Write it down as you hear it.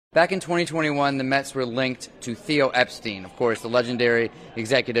Back in 2021, the Mets were linked to Theo Epstein, of course, the legendary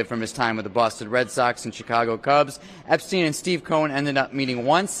executive from his time with the Boston Red Sox and Chicago Cubs. Epstein and Steve Cohen ended up meeting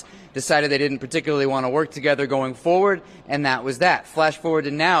once, decided they didn't particularly want to work together going forward, and that was that. Flash forward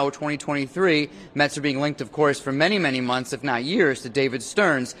to now, 2023, Mets are being linked, of course, for many, many months, if not years, to David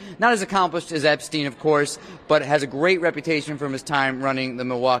Stearns. Not as accomplished as Epstein, of course, but has a great reputation from his time running the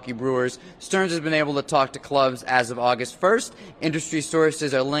Milwaukee Brewers. Stearns has been able to talk to clubs as of August 1st. Industry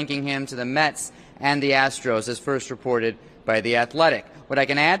sources are linking him to the Mets and the Astros, as first reported by The Athletic. What I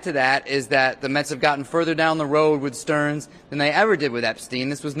can add to that is that the Mets have gotten further down the road with Stearns than they ever did with Epstein.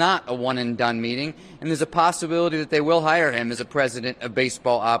 This was not a one-and-done meeting, and there's a possibility that they will hire him as a president of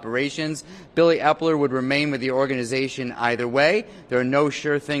baseball operations. Billy Epler would remain with the organization either way. There are no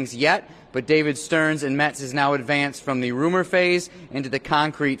sure things yet, but David Stearns and Mets has now advanced from the rumor phase into the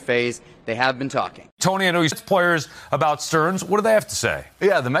concrete phase. They have been talking. Tony, I know you players about Stearns. What do they have to say?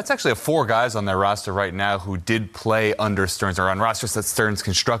 Yeah, the Mets actually have 4 guys on their roster right now who did play under Stearns, or on rosters that Stearns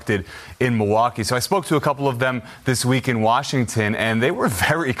constructed in Milwaukee. So I spoke to a couple of them this week in Washington, and they were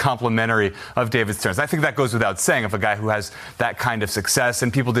very complimentary of David Stearns. I think that goes without saying of a guy who has that kind of success.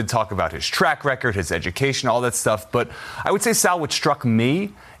 And people did talk about his track record, his education, all that stuff. But I would say, Sal, what struck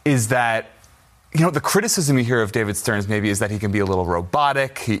me is that, you know, the criticism you hear of David Stearns maybe is that he can be a little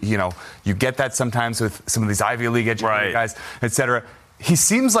robotic. You get that sometimes with some of these Ivy League educated guys, et cetera. He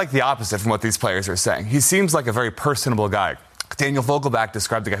seems like the opposite from what these players are saying. He seems like a very personable guy. Daniel Vogelbach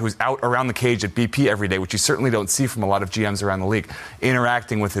described a guy who's out around the cage at BP every day, which you certainly don't see from a lot of GMs around the league,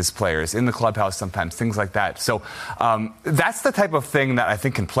 interacting with his players, in the clubhouse sometimes, things like that. So that's the type of thing that I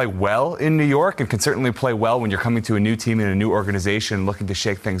think can play well in New York and can certainly play well when you're coming to a new team and a new organization looking to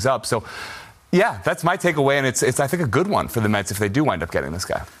shake things up. So, yeah, that's my takeaway, and it's I think, a good one for the Mets if they do wind up getting this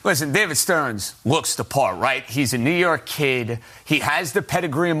guy. Listen, David Stearns looks the part, right? He's a New York kid. He has the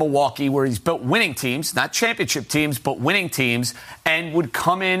pedigree in Milwaukee where he's built winning teams, not championship teams, but winning teams, and would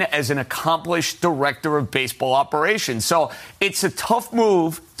come in as an accomplished director of baseball operations. So it's a tough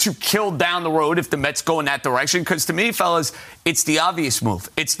move to kill down the road if the Mets go in that direction. Because to me, fellas, it's the obvious move.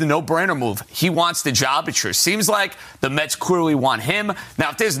 It's the no-brainer move. He wants the job. It sure seems like the Mets clearly want him. Now,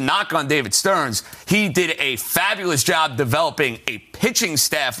 if there's a knock on David Stearns, he did a fabulous job developing a pitching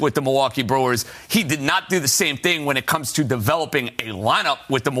staff with the Milwaukee Brewers. He did not do the same thing when it comes to developing a lineup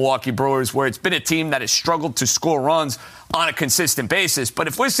with the Milwaukee Brewers, where it's been a team that has struggled to score runs on a consistent basis. But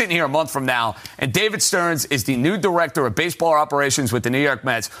if we're sitting here a month from now and David Stearns is the new director of baseball operations with the New York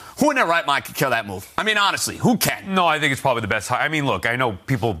Mets, who in their right mind could kill that move? I mean, honestly, who can? No, I think it's probably the best. I mean, look, I know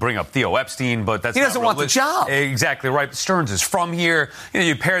people bring up Theo Epstein, but that's he doesn't want the job. Exactly right. Stearns is from here.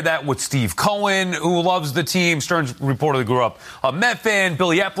 You pair that with Steve Cohen, who loves the team. Stearns reportedly grew up a Met fan.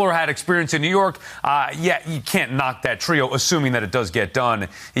 Billy Epler had experience in New York. Yeah, you can't knock that trio, assuming that it does get done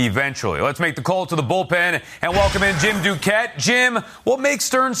eventually. Let's make the call to the bullpen and welcome in Jim Duquette. Jim, what makes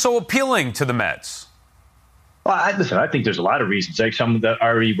Stearns so appealing to the Mets? Well, I think there's a lot of reasons. Like some that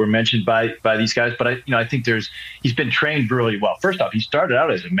already were mentioned by these guys, but I think he's been trained really well. First off, he started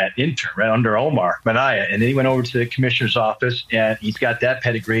out as a Met intern right under Omar Minaya, and then he went over to the commissioner's office, and he's got that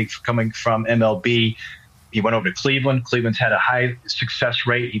pedigree coming from MLB. He went over to Cleveland. Cleveland's had a high success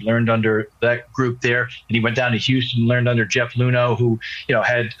rate. He learned under that group there. And he went down to Houston, learned under Jeff Luhnow, who,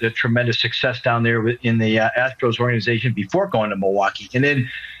 had a tremendous success down there in the Astros organization before going to Milwaukee. And then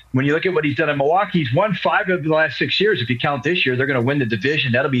when you look at what he's done in Milwaukee, he's won 5 of the last 6 years. If you count this year, they're going to win the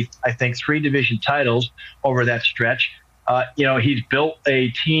division. That'll be, I think, 3 division titles over that stretch. He's built a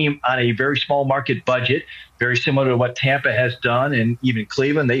team on a very small market budget, very similar to what Tampa has done, and even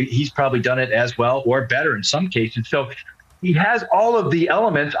Cleveland. He's probably done it as well or better in some cases. So he has all of the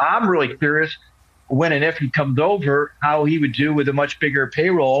elements. I'm really curious when and if he comes over, how he would do with a much bigger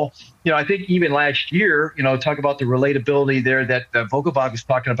payroll. I think even last year, talk about the relatability there that Vogelbach was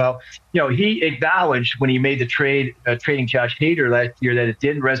talking about. He acknowledged when he made the trading Josh Hader last year that it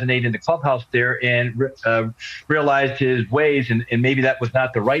didn't resonate in the clubhouse there, and realized his ways, and maybe that was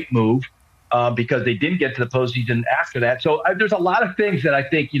not the right move because they didn't get to the postseason after that. So there's a lot of things that I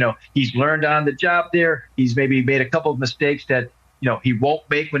think, he's learned on the job there. He's maybe made a couple of mistakes that he won't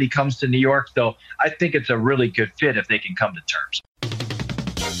make when he comes to New York. So I think it's a really good fit if they can come to terms.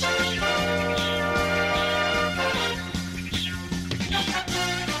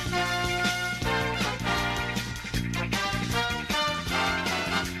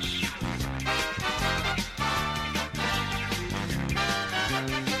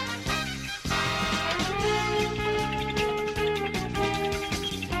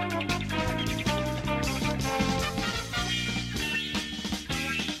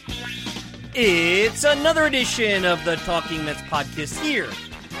 It's another edition of the Talking Mets podcast here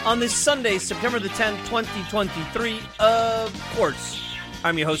on this Sunday, September the 10th, 2023. Of course,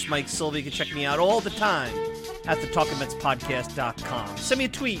 I'm your host, Mike Silva. You can check me out all the time at the TalkingMetsPodcast.com. Send me a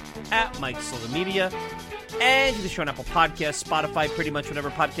tweet at Mike Silva Media. And do the show on Apple Podcasts, Spotify, pretty much whatever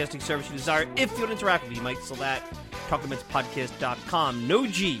podcasting service you desire. If you want to interact with me, Mike Silva at TalkingMetsPodcast.com. No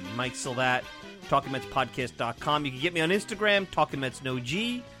G, Mike Silva at TalkingMetsPodcast.com. You can get me on Instagram, TalkingMets No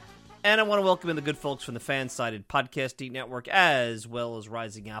G. And I want to welcome in the good folks from the Fan-Sided Podcasting Network, as well as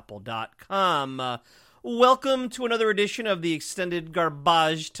RisingApple.com. Welcome to another edition of the extended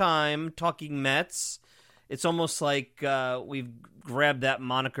garbage time Talking Mets. It's almost like we've grabbed that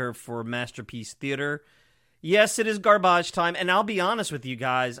moniker for Masterpiece Theater. Yes, it is garbage time, and I'll be honest with you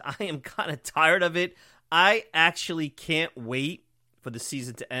guys, I am kind of tired of it. I actually can't wait for the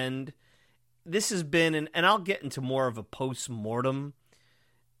season to end. This has been, and I'll get into more of a post-mortem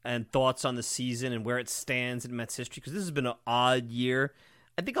and thoughts on the season and where it stands in Mets history, because this has been an odd year.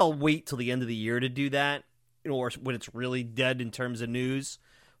 I think I'll wait till the end of the year to do that, or when it's really dead in terms of news.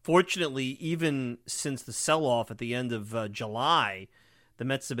 Fortunately, even since the sell-off at the end of July, the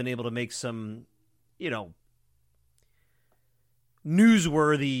Mets have been able to make some,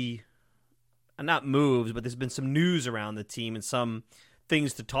 newsworthy, not moves, but there's been some news around the team and some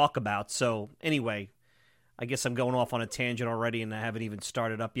things to talk about. So anyway, I guess I'm going off on a tangent already and I haven't even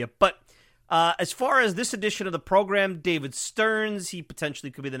started up yet. But as far as this edition of the program, David Stearns, he potentially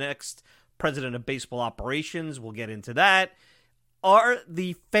could be the next president of baseball operations. We'll get into that. Are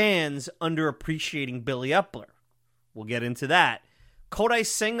the fans underappreciating Billy Epler? We'll get into that. Kodai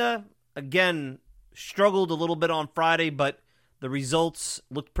Senga, again, struggled a little bit on Friday, but the results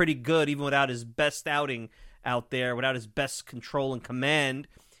looked pretty good even without his best outing out there, without his best control and command.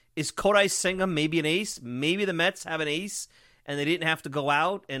 Is Kodai Senga maybe an ace? Maybe the Mets have an ace and they didn't have to go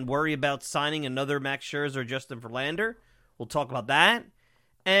out and worry about signing another Max Scherzer or Justin Verlander. We'll talk about that.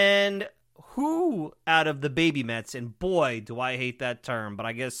 And who out of the baby Mets, and boy, do I hate that term, but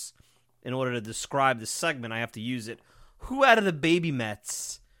I guess in order to describe the segment, I have to use it. Who out of the baby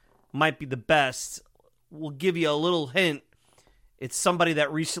Mets might be the best? We'll give you a little hint. It's somebody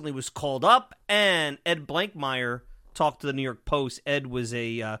that recently was called up, and Ed Blankmeyer talked to the New York Post. Ed was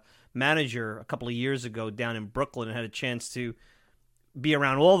a manager a couple of years ago down in Brooklyn and had a chance to be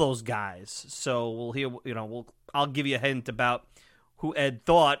around all those guys. So we'll hear, I'll give you a hint about who Ed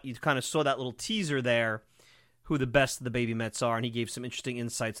thought. You kind of saw that little teaser there, who the best of the baby Mets are, and he gave some interesting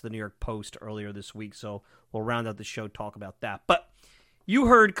insights to the New York Post earlier this week. So we'll round out the show, talk about that. But you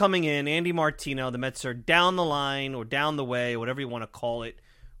heard coming in, Andy Martino, the Mets are down the line or down the way, whatever you want to call it,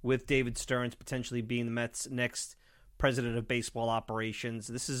 with David Stearns potentially being the Mets' next president of baseball operations.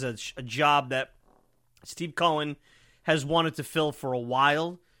 This is a job that Steve Cohen has wanted to fill for a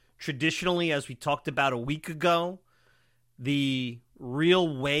while. Traditionally, as we talked about a week ago, the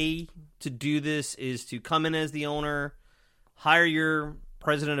real way to do this is to come in as the owner, hire your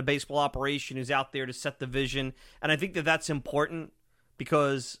president of baseball operation who's out there to set the vision. And I think that that's important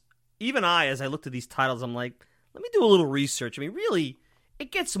because even as I looked at these titles, I'm like, let me do a little research. I mean, really,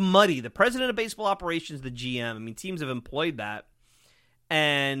 it gets muddy. The president of baseball operations, the GM. I mean, teams have employed that.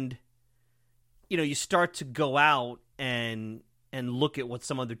 And, you start to go out and look at what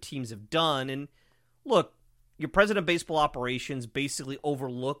some other teams have done. And look, your president of baseball operations basically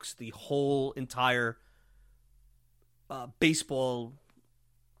overlooks the whole entire baseball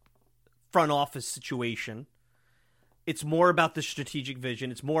front office situation. It's more about the strategic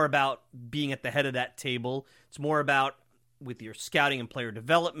vision. It's more about being at the head of that table. It's more about with your scouting and player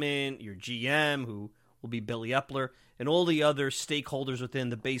development, your GM, who will be Billy Epler, and all the other stakeholders within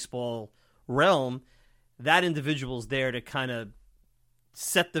the baseball realm. That individual's there to kind of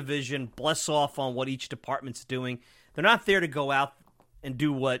set the vision, bless off on what each department's doing. They're not there to go out and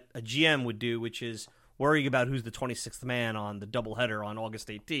do what a GM would do, which is worrying about who's the 26th man on the doubleheader on August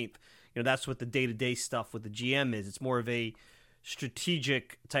 18th. That's what the day-to-day stuff with the GM is. It's more of a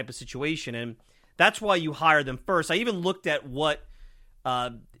strategic type of situation, and that's why you hire them first. I even looked at what,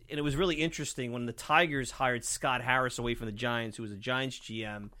 and it was really interesting, when the Tigers hired Scott Harris away from the Giants, who was a Giants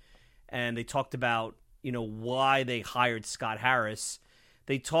GM, and they talked about, why they hired Scott Harris.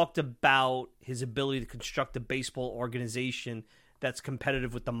 They talked about his ability to construct a baseball organization that's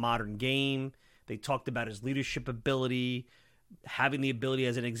competitive with the modern game. They talked about his leadership ability, having the ability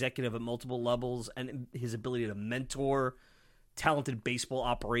as an executive at multiple levels, and his ability to mentor talented baseball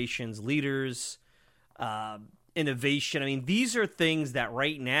operations leaders, innovation. I mean, these are things that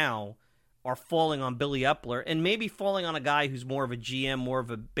right now are falling on Billy Epler and maybe falling on a guy who's more of a GM, more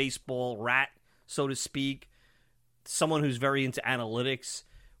of a baseball rat, so to speak, someone who's very into analytics.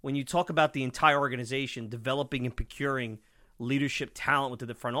 When you talk about the entire organization developing and procuring leadership talent within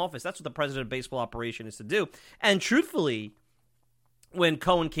the front office. That's what the president of baseball operation is to do. And truthfully, when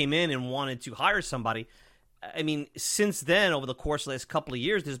Cohen came in and wanted to hire somebody, I mean, since then, over the course of the last couple of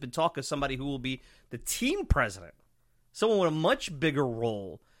years, there's been talk of somebody who will be the team president, someone with a much bigger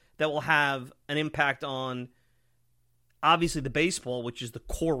role that will have an impact on, obviously, the baseball, which is the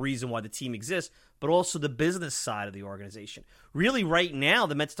core reason why the team exists, but also the business side of the organization. Really, right now,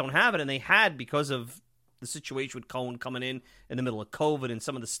 the Mets don't have it, and they had because of the situation with Cohen coming in the middle of COVID and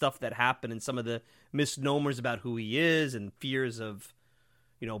some of the stuff that happened and some of the misnomers about who he is and fears of,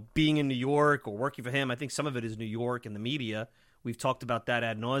 being in New York or working for him. I think some of it is New York and the media. We've talked about that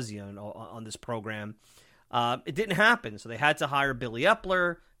ad nauseum on this program. It didn't happen, so they had to hire Billy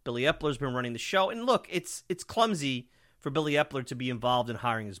Epler. Billy Epler's been running the show. And look, it's clumsy for Billy Epler to be involved in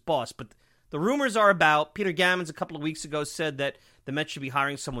hiring his boss, but the rumors are about Peter Gammons a couple of weeks ago said that the Mets should be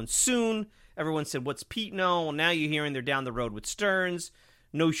hiring someone soon. Everyone said, what's Pete know? Well, now you're hearing they're down the road with Stearns.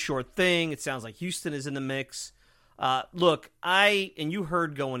 No sure thing. It sounds like Houston is in the mix. Look, and you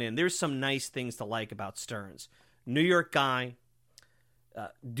heard going in, there's some nice things to like about Stearns. New York guy.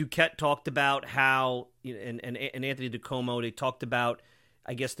 Duquette talked about how, and Anthony DiComo, they talked about,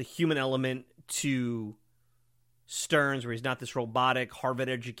 I guess, the human element to Stearns, where he's not this robotic,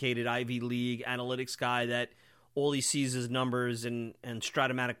 Harvard-educated, Ivy League analytics guy that all he sees is numbers and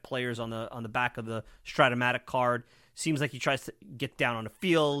Stratomatic players on the back of the Stratomatic card. Seems like he tries to get down on the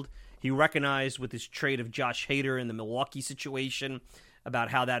field. He recognized with his trade of Josh Hader in the Milwaukee situation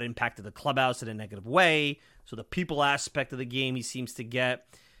about how that impacted the clubhouse in a negative way. So the people aspect of the game he seems to get,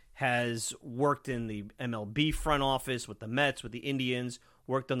 has worked in the MLB front office with the Mets, with the Indians,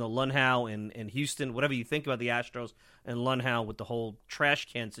 worked on the Lundhow in Houston. Whatever you think about the Astros and Lundhow with the whole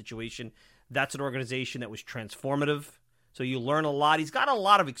trash can situation, that's an organization that was transformative. So you learn a lot. He's got a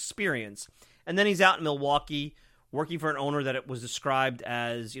lot of experience. And then he's out in Milwaukee working for an owner that it was described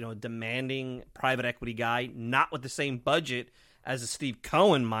as, a demanding private equity guy, not with the same budget as a Steve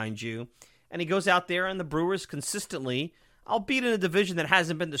Cohen, mind you. And he goes out there, and the Brewers consistently, albeit in a division that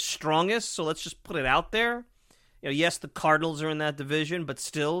hasn't been the strongest, so let's just put it out there. Yes, the Cardinals are in that division, but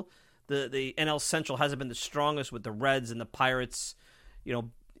still, the NL Central hasn't been the strongest with the Reds and the Pirates,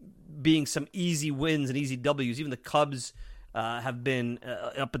 being some easy wins and easy W's. Even the Cubs have been,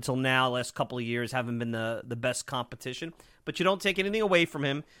 up until now, last couple of years, haven't been the best competition. But you don't take anything away from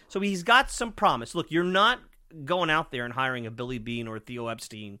him. So he's got some promise. Look, you're not going out there and hiring a Billy Beane or a Theo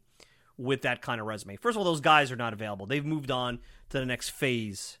Epstein with that kind of resume. First of all, those guys are not available. They've moved on to the next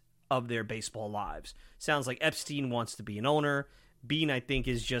phase of their baseball lives. Sounds like Epstein wants to be an owner. Beane, I think,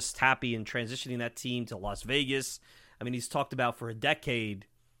 is just happy in transitioning that team to Las Vegas. I mean, he's talked about for a decade,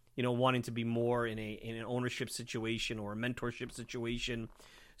 wanting to be more in an ownership situation or a mentorship situation.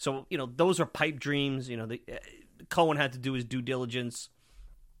 So, those are pipe dreams. Cohen had to do his due diligence.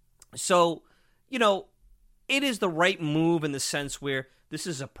 So, it is the right move in the sense where this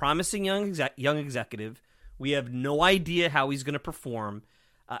is a promising young executive. We have no idea how he's going to perform.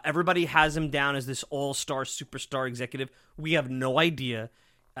 Everybody has him down as this all-star, superstar executive. We have no idea.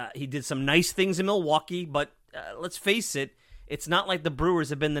 He did some nice things in Milwaukee, but let's face it, it's not like the Brewers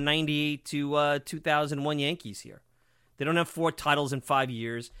have been the 98 to 2001 Yankees here. They don't have 4 titles in 5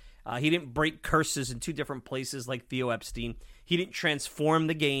 years. He didn't break curses in 2 different places like Theo Epstein. He didn't transform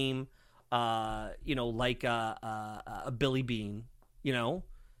the game, like a Billy Beane. It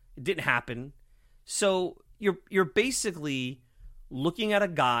didn't happen. So you're basically looking at a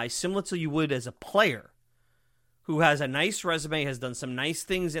guy similar to you would as a player who has a nice resume, has done some nice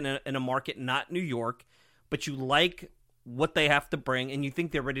things in a market not New York, but you like what they have to bring, and you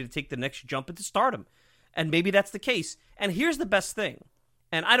think they're ready to take the next jump into stardom. And maybe that's the case. And here's the best thing.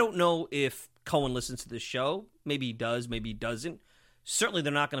 And I don't know if Cohen listens to this show. Maybe he does, maybe he doesn't. Certainly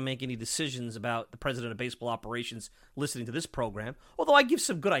they're not going to make any decisions about the president of baseball operations listening to this program. Although I give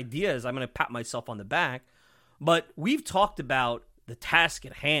some good ideas, I'm going to pat myself on the back. But we've talked about the task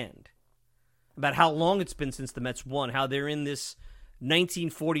at hand, about how long it's been since the Mets won, how they're in this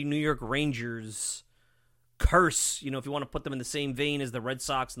 1940 New York Rangers curse, if you want to put them in the same vein as the Red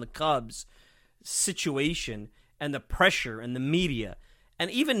Sox and the Cubs situation, and the pressure and the media.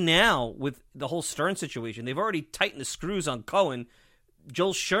 And even now with the whole Stearns situation, they've already tightened the screws on Cohen.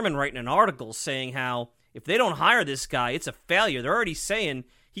 Joel Sherman writing an article saying how if they don't hire this guy, it's a failure. They're already saying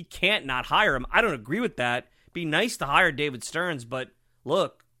he can't not hire him. I don't agree with that. Be nice to hire David Stearns, but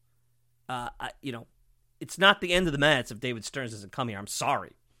look, it's not the end of the Mets if David Stearns doesn't come here. I'm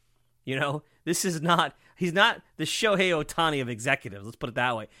sorry. This is not, he's not the Shohei Ohtani of executives. Let's put it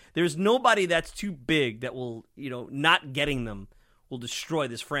that way. There's nobody that's too big that will, not getting them will destroy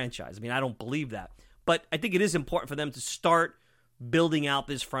this franchise. I mean, I don't believe that. But I think it is important for them to start building out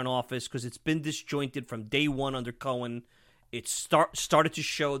this front office because it's been disjointed from day one under Cohen. It started to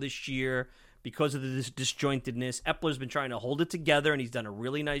show this year because of this disjointedness. Epler's been trying to hold it together, and he's done a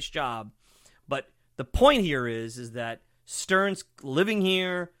really nice job. But the point here is that Stearns living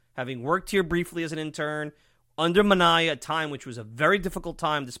here, having worked here briefly as an intern, under Minaya, a time which was a very difficult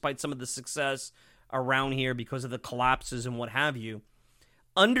time despite some of the success around here because of the collapses and what have you,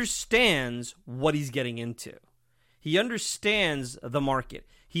 understands what he's getting into. He understands the market.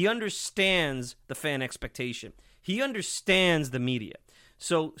 He understands the fan expectation. He understands the media.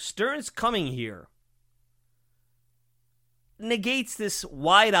 So Stearns coming here negates this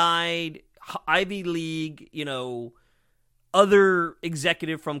wide-eyed Ivy League, other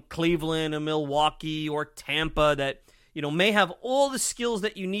executive from Cleveland or Milwaukee or Tampa that, may have all the skills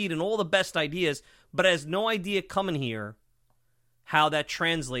that you need and all the best ideas, but has no idea coming here how that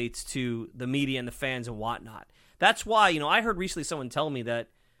translates to the media and the fans and whatnot. That's why, I heard recently someone tell me that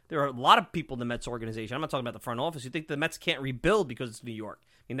there are a lot of people in the Mets organization, I'm not talking about the front office, who think the Mets can't rebuild because it's New York.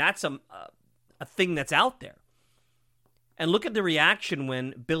 I mean, that's a thing that's out there. And look at the reaction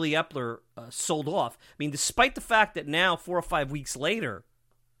when Billy Epler sold off. I mean, despite the fact that now, 4 or 5 weeks later,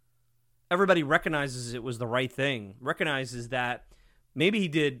 everybody recognizes it was the right thing, recognizes that maybe he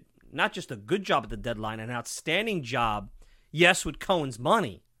did not just a good job at the deadline, an outstanding job, yes, with Cohen's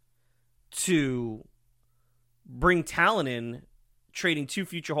money, to bring talent in, trading 2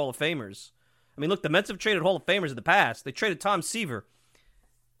 future Hall of Famers. I mean, look, the Mets have traded Hall of Famers in the past. They traded Tom Seaver.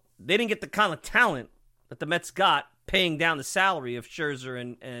 They didn't get the kind of talent that the Mets got paying down the salary of Scherzer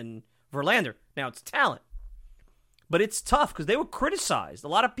and Verlander. Now, it's talent. But it's tough because they were criticized. A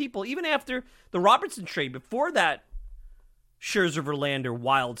lot of people, even after the Robertson trade, before that Scherzer-Verlander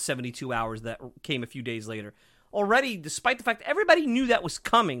wild 72 hours that came a few days later, already, despite the fact that everybody knew that was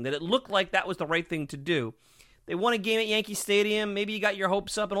coming, that it looked like that was the right thing to do, they won a game at Yankee Stadium, maybe you got your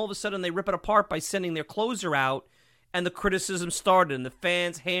hopes up, and all of a sudden they rip it apart by sending their closer out, and the criticism started, and the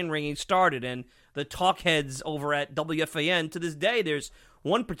fans' hand-wringing started, and the talk heads over at WFAN, to this day, there's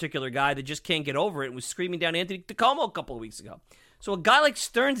one particular guy that just can't get over it and was screaming down Anthony Tacoma a couple of weeks ago. So a guy like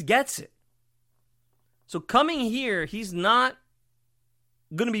Stearns gets it. So coming here, he's not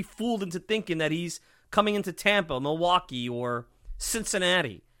going to be fooled into thinking that he's coming into Tampa, Milwaukee, or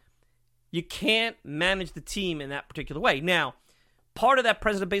Cincinnati. You can't manage the team in that particular way. Now, part of that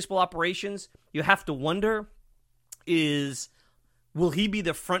president of baseball operations, you have to wonder is, will he be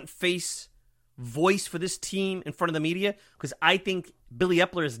the front face voice for this team in front of the media? Because I think Billy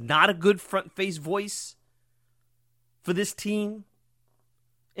Epler is not a good front face voice for this team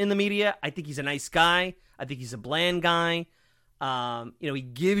in the media. I think he's a nice guy. I think he's a bland guy. He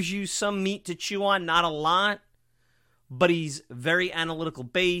gives you some meat to chew on, not a lot, but he's very analytical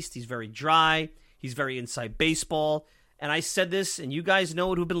based. He's very dry. He's very inside baseball. And I said this, and you guys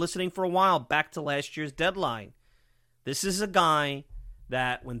know it who've been listening for a while, back to last year's deadline. This is a guy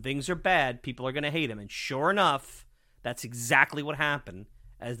that when things are bad, people are going to hate him. And sure enough, that's exactly what happened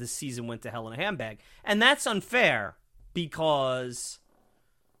as the season went to hell in a handbag. And that's unfair because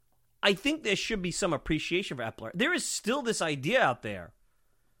I think there should be some appreciation for Epler. There is still this idea out there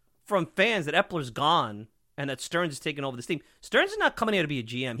from fans that Epler's gone and that Stearns is taking over this team. Stearns is not coming here to be a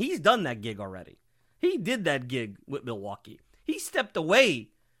GM. He's done that gig already. He did that gig with Milwaukee. He stepped away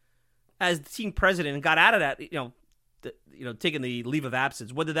as the team president and got out of that, taking the leave of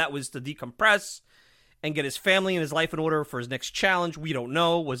absence. Whether that was to decompress and get his family and his life in order for his next challenge, we don't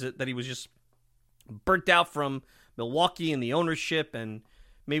know. Was it that he was just burnt out from Milwaukee and the ownership and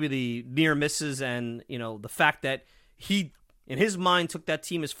maybe the near misses and, the fact that he, in his mind, took that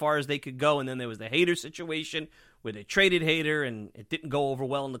team as far as they could go, and then there was the Hader situation where they traded Hader and it didn't go over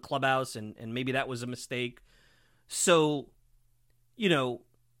well in the clubhouse, and maybe that was a mistake. So,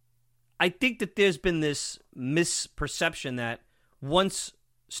 I think that there's been this misperception that once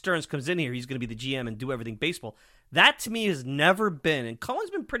Stearns comes in here, he's going to be the GM and do everything baseball. That, to me, has never been, and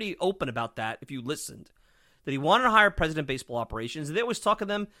Cohen's been pretty open about that, if you listened, that he wanted to hire president of baseball operations. There was talk of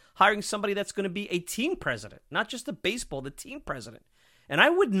them hiring somebody that's going to be a team president, not just the baseball, the team president. And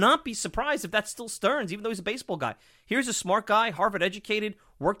I would not be surprised if that's still Stearns, even though he's a baseball guy. Here's a smart guy, Harvard educated,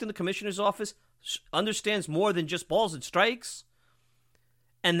 worked in the commissioner's office, understands more than just balls and strikes.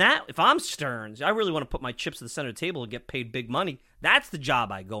 And that, if I'm Stearns, I really want to put my chips at the center of the table and get paid big money. That's the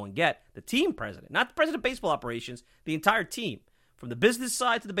job I go and get, the team president, not the president of baseball operations, the entire team. From the business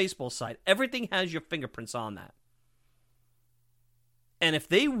side to the baseball side, everything has your fingerprints on that. And if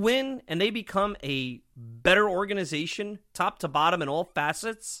they win and they become a better organization, top to bottom in all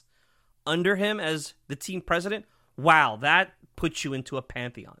facets, under him as the team president, wow, that puts you into a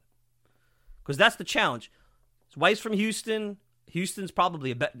pantheon. because that's the challenge. His wife's from Houston. Houston's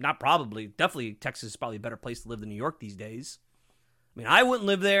probably definitely Texas is probably a better place to live than New York these days. I mean, I wouldn't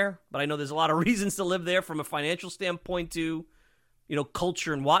live there, but I know there's a lot of reasons to live there from a financial standpoint to,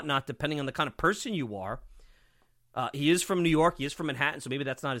 culture and whatnot, depending on the kind of person you are. He is from New York. He is from Manhattan, so maybe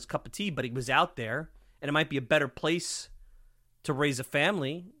that's not his cup of tea, but he was out there, and it might be a better place to raise a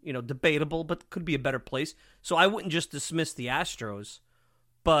family. Debatable, but could be a better place. So I wouldn't just dismiss the Astros,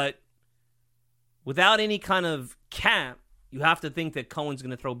 but without any kind of cap, you have to think that Cohen's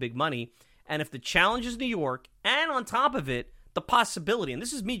going to throw big money. And if the challenge is New York, and on top of it, the possibility, and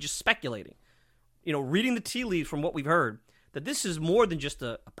this is me just speculating, reading the tea leaves from what we've heard, that this is more than just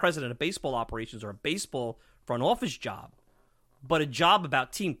a president of baseball operations or a baseball front office job, but a job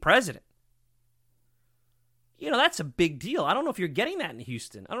about team president. That's a big deal. I don't know if you're getting that in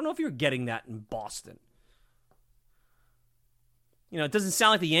Houston. I don't know if you're getting that in Boston. It doesn't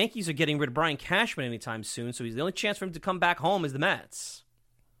sound like the Yankees are getting rid of Brian Cashman anytime soon, so the only chance for him to come back home is the Mets.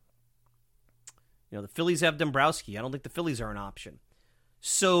 The Phillies have Dombrowski. I don't think the Phillies are an option.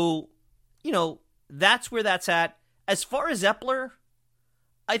 So, that's where that's at. As far as Epler,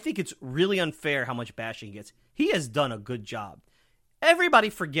 I think it's really unfair how much bashing he gets. He has done a good job. Everybody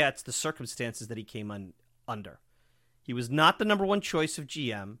forgets the circumstances that he came under. He was not the number one choice of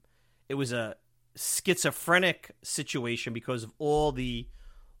GM. It was a schizophrenic situation because of all the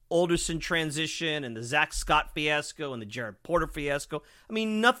Alderson transition and the Zach Scott fiasco and the Jared Porter fiasco. I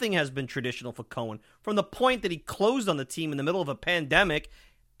mean, nothing has been traditional for Cohen. From the point that he closed on the team in the middle of a pandemic,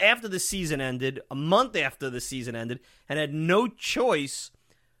 after the season ended, a month after the season ended, and had no choice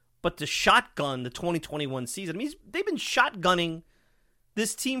but to shotgun the 2021 season. I mean, they've been shotgunning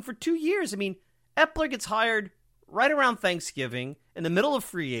this team for 2 years. I mean, Epler gets hired right around Thanksgiving in the middle of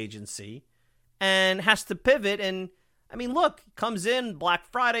free agency and has to pivot. And, I mean, look, comes in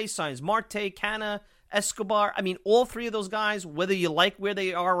Black Friday, signs Marte, Canna, Escobar. I mean, all three of those guys, whether you like where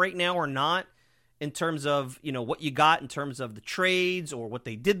they are right now or not, in terms of, what you got in terms of the trades or what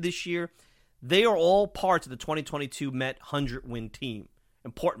they did this year, they are all parts of the 2022 Met 100-win team.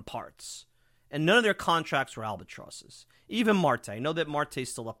 Important parts. And none of their contracts were albatrosses. Even Marte. I know that Marte's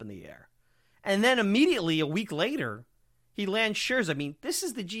still up in the air. And then immediately, a week later, he lands Scherzer. I mean, this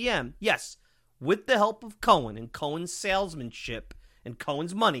is the GM. Yes, with the help of Cohen and Cohen's salesmanship and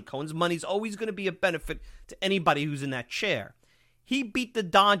Cohen's money. Cohen's money is always going to be a benefit to anybody who's in that chair. He beat the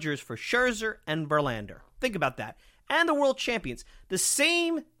Dodgers for Scherzer and Verlander. Think about that. And the world champions. The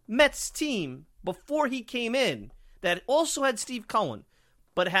same Mets team before he came in that also had Steve Cohen,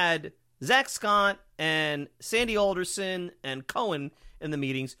 but had Zach Scott and Sandy Alderson and Cohen in the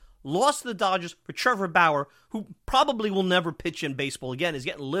meetings, lost to the Dodgers for Trevor Bauer, who probably will never pitch in baseball again, is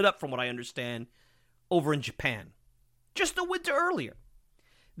getting lit up from what I understand over in Japan. Just a winter earlier.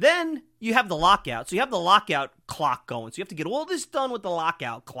 Then you have the lockout. So you have the lockout clock going. So you have to get all this done with the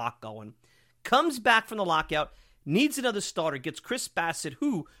lockout clock going. Comes back from the lockout, needs another starter, gets Chris Bassett,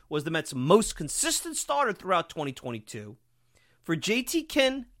 who was the Mets' most consistent starter throughout 2022. For JT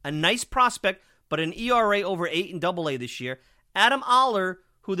Kinn, a nice prospect, but an ERA over 8 in AA this year. Adam Oller,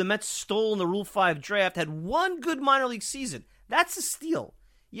 who the Mets stole in the Rule 5 draft, had one good minor league season. That's a steal.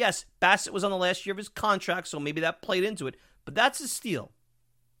 Yes, Bassett was on the last year of his contract, so maybe that played into it, but that's a steal.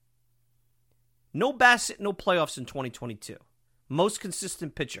 No Bassett, no playoffs in 2022. Most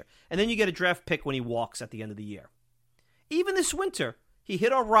consistent pitcher. And then you get a draft pick when he walks at the end of the year. Even this winter, he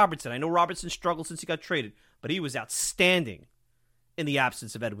hit on Robertson. I know Robertson struggled since he got traded, but he was outstanding in the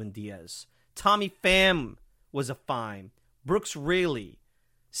absence of Edwin Diaz. Tommy Pham was a find. Brooks Raley.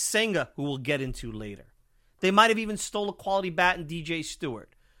 Senga, who we'll get into later. They might have even stole a quality bat in DJ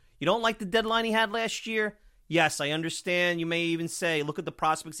Stewart. You don't like the deadline he had last year? Yes, I understand. You may even say, look at the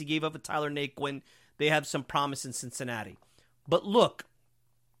prospects he gave up at Tyler Naquin. They have some promise in Cincinnati. But look,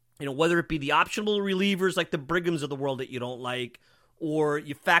 whether it be the optional relievers like the Brighams of the world that you don't like, or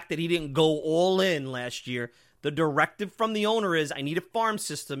the fact that he didn't go all in last year, the directive from the owner is, I need a farm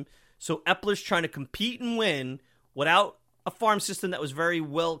system. So Epler's trying to compete and win without a farm system that was very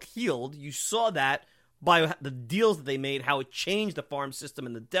well heeled. You saw that by the deals that they made, how it changed the farm system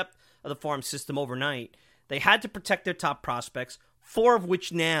and the depth of the farm system overnight. They had to protect their top prospects, 4 of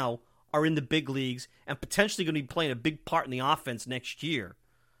which now are in the big leagues and potentially going to be playing a big part in the offense next year.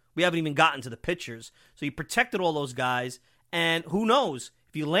 We haven't even gotten to the pitchers. So you protected all those guys, and who knows?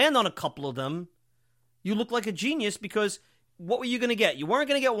 If you land on a couple of them, you look like a genius, because what were you going to get? You weren't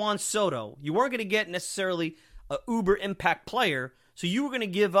going to get Juan Soto. You weren't going to get necessarily a uber impact player, so you were going to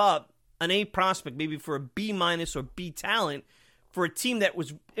give up an A prospect, maybe for a B- or B talent, for a team that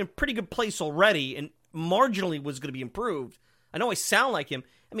was in a pretty good place already and marginally was going to be improved. I know I sound like him.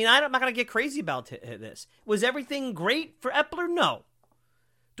 I mean, I'm not going to get crazy about this. Was everything great for Epler? No.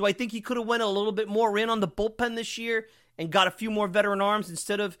 Do I think he could have went a little bit more in on the bullpen this year and got a few more veteran arms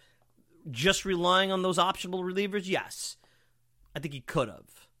instead of just relying on those optional relievers? Yes. I think he could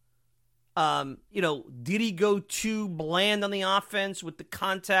have. Did he go too bland on the offense with the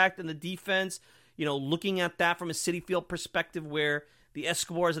contact and the defense? Looking at that from a Citi Field perspective where the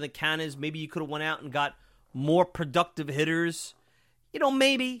Escobars and the Cannas, maybe you could have went out and got more productive hitters.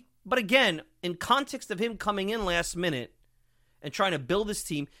 Maybe. But again, in context of him coming in last minute and trying to build this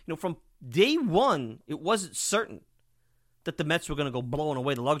team, from day one, it wasn't certain that the Mets were going to go blowing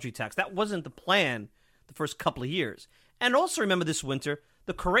away the luxury tax. That wasn't the plan the first couple of years. And also remember this winter,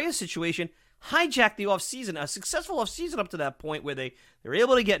 the Correa situation hijacked the offseason, a successful offseason up to that point where they were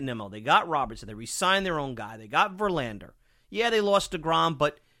able to get Nimmo. They got Robertson. They re-signed their own guy. They got Verlander. Yeah, they lost DeGrom,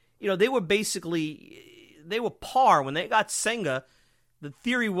 but, they were par. When they got Senga, the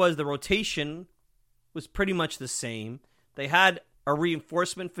theory was the rotation was pretty much the same. They had a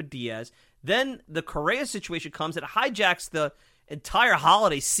reinforcement for Diaz. Then the Correa situation comes. It hijacks the entire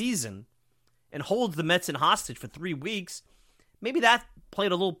holiday season and holds the Mets in hostage for 3 weeks. Maybe that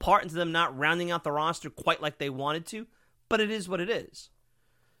played a little part into them not rounding out the roster quite like they wanted to, but it is what it is.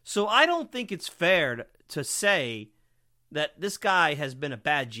 So I don't think it's fair to say that this guy has been a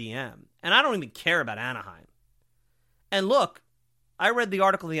bad GM, and I don't even care about Anaheim. And look, I read the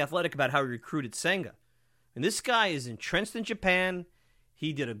article in The Athletic about how he recruited Senga. And this guy is entrenched in Japan.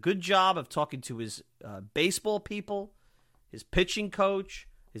 He did a good job of talking to his baseball people, his pitching coach,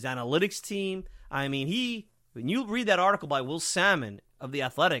 his analytics team. I mean, when you read that article by Will Salmon of The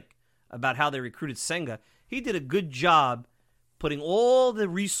Athletic about how they recruited Senga, he did a good job putting all the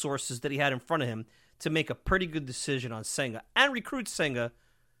resources that he had in front of him to make a pretty good decision on Senga and recruit Senga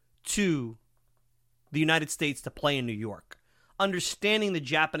to the United States to play in New York. Understanding the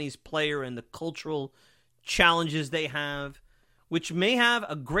Japanese player and the cultural challenges they have, which may have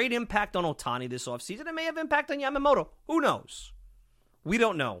a great impact on Ohtani this offseason. It may have impact on Yamamoto. Who knows? We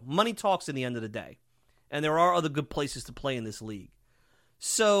don't know. Money talks in the end of the day. And there are other good places to play in this league.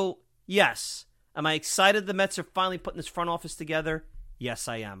 So, yes. Am I excited the Mets are finally putting this front office together? Yes,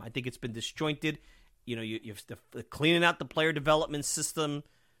 I am. I think it's been disjointed. You're cleaning out the player development system.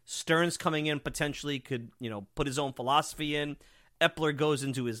 Stearns coming in potentially could, put his own philosophy in. Epler goes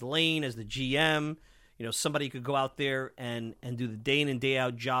into his lane as the GM. Somebody could go out there and do the day in and day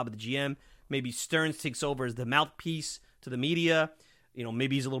out job of the GM. Maybe Stearns takes over as the mouthpiece to the media.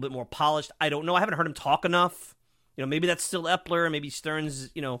 Maybe he's a little bit more polished. I don't know. I haven't heard him talk enough. Maybe that's still Epler. Maybe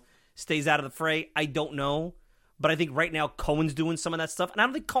Stearns, stays out of the fray. I don't know. But I think right now Cohen's doing some of that stuff. And I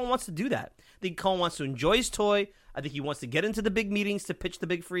don't think Cohen wants to do that. I think Cohen wants to enjoy his toy. I think he wants to get into the big meetings to pitch the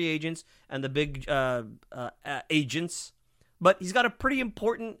big free agents and the big agents. But he's got a pretty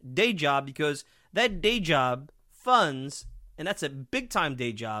important day job because that day job funds, and that's a big-time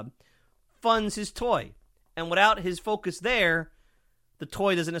day job, funds his toy. And without his focus there, the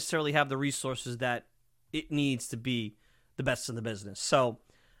toy doesn't necessarily have the resources that it needs to be the best in the business. So,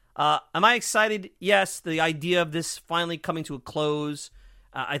 am I excited? Yes, the idea of this finally coming to a close.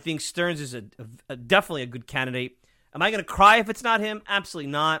 I think Stearns is definitely a good candidate. Am I going to cry if it's not him?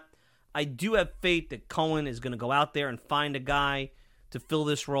 Absolutely not. I do have faith that Cohen is going to go out there and find a guy to fill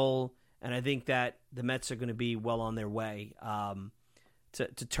this role, and I think that the Mets are going to be well on their way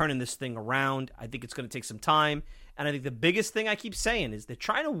to turning this thing around. I think it's going to take some time, and I think the biggest thing I keep saying is they're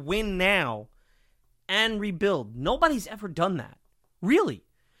trying to win now and rebuild. Nobody's ever done that, really.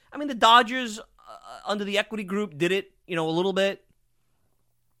 I mean, the Dodgers under the equity group did it, a little bit.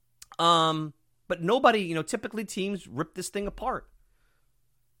 But nobody, typically teams rip this thing apart.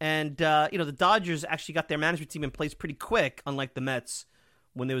 And, the Dodgers actually got their management team in place pretty quick, unlike the Mets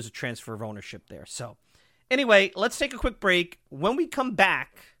when there was a transfer of ownership there. So, anyway, let's take a quick break. When we come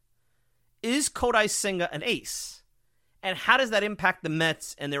back, is Kodai Senga an ace? And how does that impact the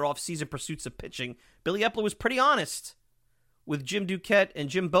Mets and their offseason pursuits of pitching? Billy Epler was pretty honest with Jim Duquette and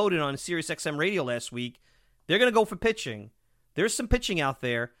Jim Bowden on SiriusXM Radio last week. They're going to go for pitching. There's some pitching out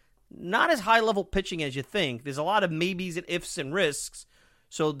there. Not as high-level pitching as you think. There's a lot of maybes and ifs and risks.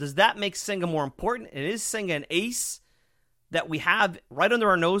 So does that make Senga more important? And is Senga an ace that we have right under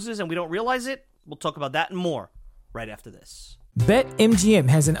our noses and we don't realize it? We'll talk about that and more right after this. BetMGM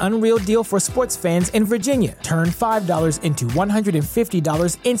has an unreal deal for sports fans in Virginia. Turn $5 into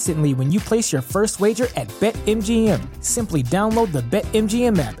 $150 instantly when you place your first wager at BetMGM. Simply download the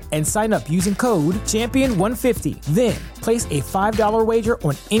BetMGM app and sign up using code Champion150. Then Place a $5 wager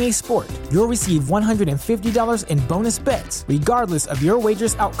on any sport. You'll receive $150 in bonus bets, regardless of your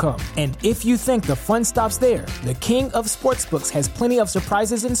wager's outcome. And if you think the fun stops there, the King of Sportsbooks has plenty of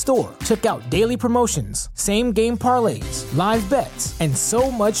surprises in store. Check out daily promotions, same-game parlays, live bets, and so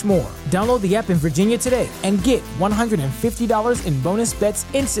much more. Download the app in Virginia today and get $150 in bonus bets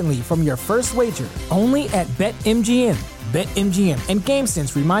instantly from your first wager. Only at BetMGM. BetMGM and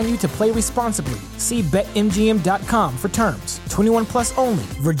GameSense remind you to play responsibly. See BetMGM.com for terms. 21 plus only.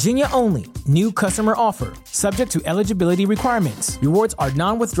 Virginia only. New customer offer. Subject to eligibility requirements. Rewards are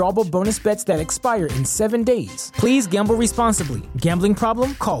non-withdrawable bonus bets that expire in 7 days. Please gamble responsibly. Gambling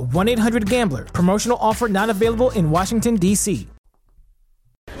problem? Call 1-800-GAMBLER. Promotional offer not available in Washington, D.C.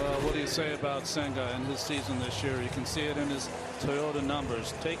 What do you say about Senga and his season this year? You can see it in his Toyota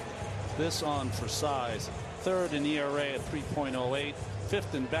numbers. Take this on for size. Third in ERA at 3.08.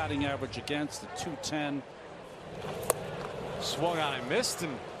 Fifth in batting average against at 210. Swung on and missed,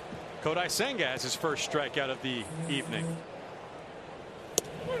 and Kodai Senga has his first strikeout of the evening.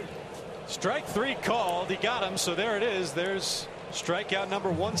 Strike three called. He got him, so there it is. There's strikeout number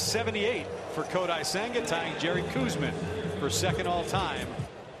 178 for Kodai Senga, tying Jerry Kuzman for second all time.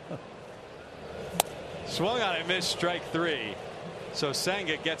 Swung on and missed, strike three. So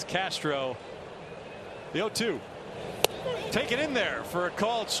Senga gets Castro. The 0-2. Taken in there for a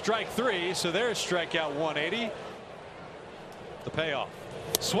called strike three. So there's strikeout 180. The payoff.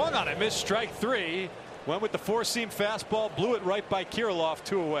 Swung on it, missed strike three. Went with the four-seam fastball, blew it right by Kirilloff,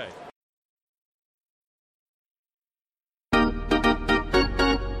 2 away.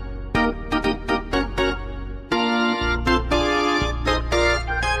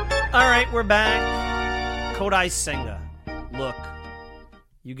 All right, we're back. Kodai Senga. Look,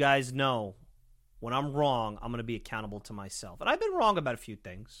 you guys know when I'm wrong, I'm going to be accountable to myself. And I've been wrong about a few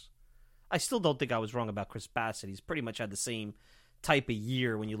things. I still don't think I was wrong about Chris Bassett. He's pretty much had the same type of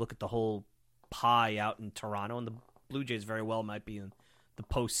year when you look at the whole pie out in Toronto. And the Blue Jays very well might be in the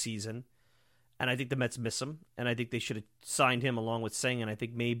postseason. And I think the Mets miss him. And I think they should have signed him along with Senga. And I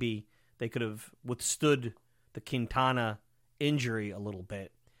think maybe they could have withstood the Quintana injury a little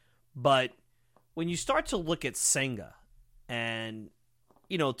bit. But when you start to look at Senga, and,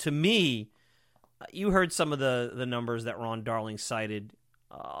 you know, to me, you heard some of the numbers that Ron Darling cited,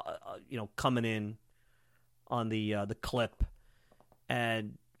 coming in on the clip.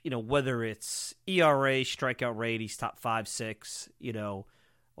 And, you know, whether it's ERA, strikeout rate, he's top 5, 6, you know,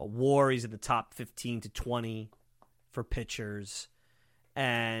 WAR, he's in the top 15 to 20 for pitchers.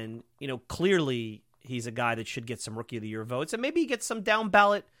 And, you know, clearly he's a guy that should get some Rookie of the Year votes. And maybe he gets some down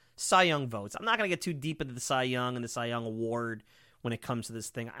ballot Cy Young votes. I'm not going to get too deep into the Cy Young and the Cy Young Award when it comes to this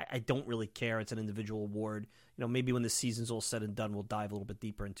thing. I don't really care. It's an individual award. You know, maybe when the season's all said and done, we'll dive a little bit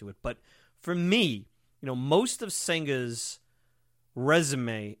deeper into it. But for me, you know, most of Senga's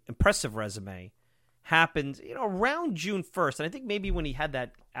impressive resume, happened, you know, around June 1st. And I think maybe when he had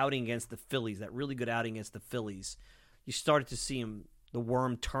that outing against the Phillies, that really good outing against the Phillies, you started to see him, the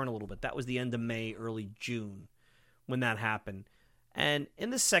worm turn a little bit. That was the end of May, early June when that happened. And in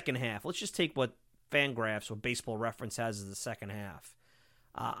the second half, let's just take what Fangraphs or Baseball Reference has as the second half.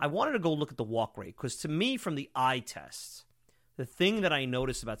 I wanted to go look at the walk rate because to me, from the eye test, the thing that I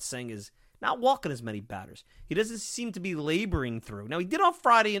noticed about Senga is not walking as many batters. He doesn't seem to be laboring through. Now, he did on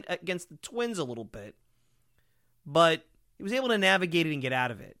Friday against the Twins a little bit, but he was able to navigate it and get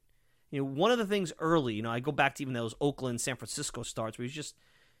out of it. You know, one of the things early, you know, I go back to even those Oakland, San Francisco starts where he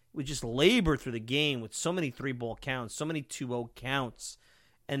would just labor through the game with so many 3-ball counts, so many 2-0 counts,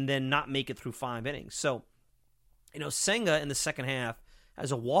 and then not make it through 5 innings. So, you know, Senga in the second half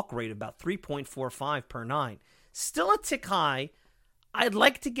has a walk rate of about 3.45 per 9. Still a tick high. I'd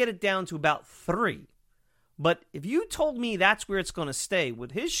like to get it down to about 3. But if you told me that's where it's going to stay,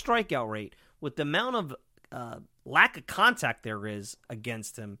 with his strikeout rate, with the amount of lack of contact there is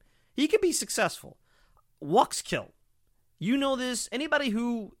against him, he could be successful. Walks kill. You know this. Anybody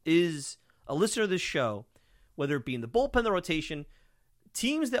who is a listener to this show, whether it be in the bullpen, the rotation,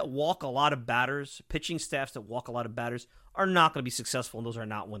 teams that walk a lot of batters, pitching staffs that walk a lot of batters, are not going to be successful, and those are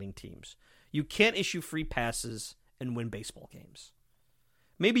not winning teams. You can't issue free passes and win baseball games.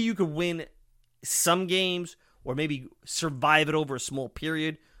 Maybe you could win some games or maybe survive it over a small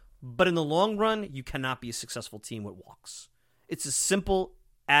period, but in the long run, you cannot be a successful team with walks. It's a simple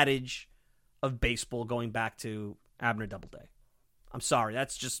adage of baseball going back to Abner Doubleday. I'm sorry,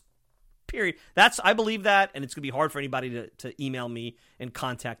 that's just period. I believe that, and it's going to be hard for anybody to email me and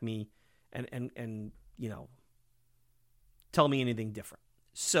contact me and you know, tell me anything different.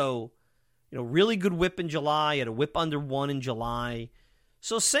 So, you know, really good whip in July, had a whip under 1 in July.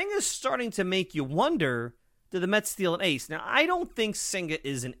 So Senga's starting to make you wonder, did the Mets steal an ace? Now, I don't think Senga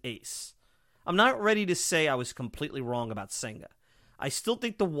is an ace. I'm not ready to say I was completely wrong about Senga. I still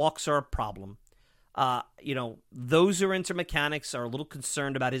think the walks are a problem. Those who are into mechanics are a little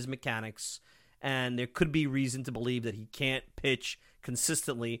concerned about his mechanics, and there could be reason to believe that he can't pitch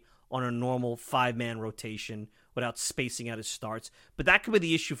consistently on a normal 5-man rotation without spacing out his starts. But that could be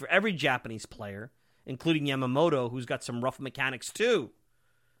the issue for every Japanese player, including Yamamoto, who's got some rough mechanics too.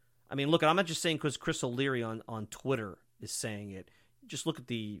 I mean, look, I'm not just saying because Chris O'Leary on Twitter is saying it. Just look at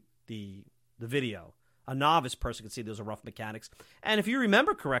the video. A novice person could see those are rough mechanics. And if you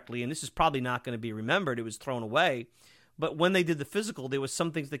remember correctly, and this is probably not going to be remembered, it was thrown away, but when they did the physical, there was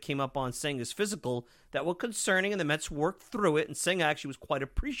some things that came up on Senga's physical that were concerning, and the Mets worked through it, and Senga actually was quite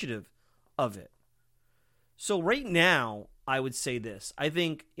appreciative of it. So right now, I would say this. I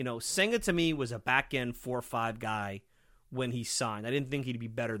think, Senga to me was a back-end 4-5 guy when he signed. I didn't think he'd be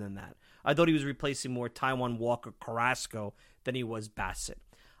better than that. I thought he was replacing more Taijuan Walker Carrasco than he was Bassett.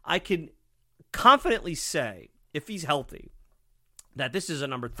 I can confidently say, if he's healthy, that this is a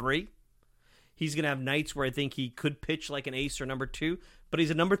number 3. He's going to have nights where I think he could pitch like an ace or number 2, but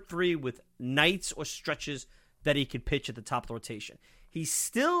he's a number 3 with nights or stretches that he could pitch at the top of the rotation. He's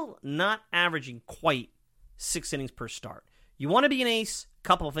still not averaging quite 6 innings per start. You want to be an ace,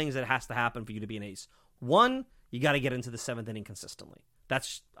 couple of things that has to happen for you to be an ace. One, you got to get into the 7th inning consistently.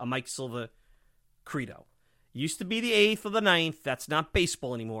 That's a Mike Silva credo. Used to be the 8th or the 9th. That's not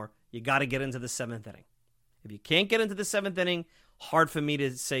baseball anymore. You got to get into the 7th inning. If you can't get into the 7th inning, hard for me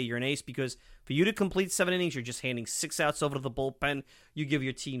to say you're an ace, because for you to complete 7 innings, you're just handing 6 outs over to the bullpen. You give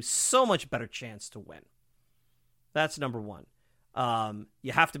your team so much better chance to win. That's number 1.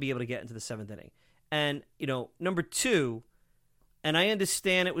 You have to be able to get into the 7th inning. And, number 2, and I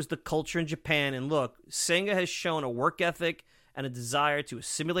understand it was the culture in Japan. And look, Senga has shown a work ethic and a desire to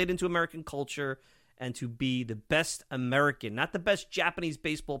assimilate into American culture and to be the best American, not the best Japanese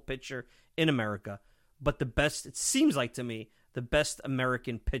baseball pitcher in America, but the best, it seems like to me, the best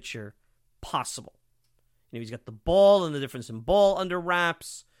American pitcher possible. He's got the ball and the difference in ball under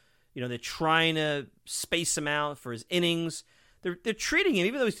wraps. They're trying to space him out for his innings. They're treating him,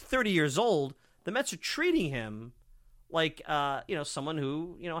 even though he's 30 years old, the Mets are treating him like, someone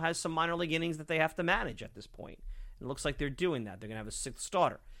who, has some minor league innings that they have to manage at this point. It looks like they're doing that. They're going to have a 6th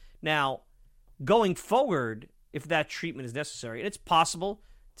starter. Now, going forward, if that treatment is necessary, and it's possible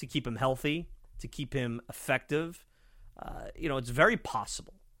to keep him healthy, to keep him effective, it's very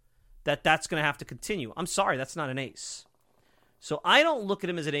possible that that's going to have to continue. I'm sorry, that's not an ace. So I don't look at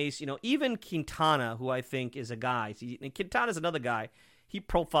him as an ace. Even Quintana, who I think is a guy, and Quintana's another guy, he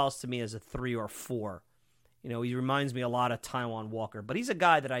profiles to me as a 3 or 4. He reminds me a lot of Taijuan Walker, but he's a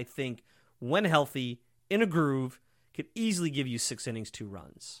guy that I think, when healthy, in a groove, could easily give you 6 innings, 2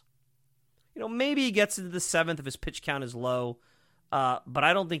 runs. Maybe he gets into the 7th if his pitch count is low, but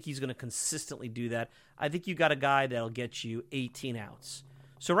I don't think he's going to consistently do that. I think you got a guy that'll get you 18 outs.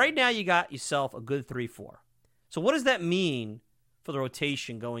 So right now you got yourself a good 3-4. So what does that mean for the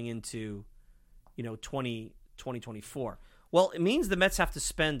rotation going into 2024? Well, it means the Mets have to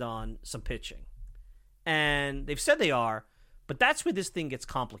spend on some pitching. And they've said they are, but that's where this thing gets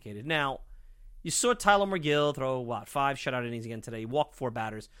complicated. Now, you saw Tyler McGill throw, 5 shutout innings again today. He walked 4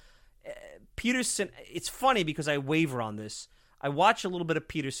 batters. Peterson, it's funny because I waver on this. I watched a little bit of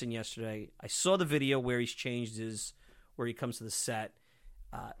Peterson yesterday. I saw the video where he's changed where he comes to the set.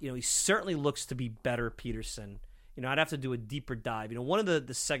 He certainly looks to be better, Peterson. I'd have to do a deeper dive. One of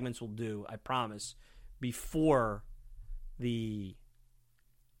the segments we'll do, I promise, before the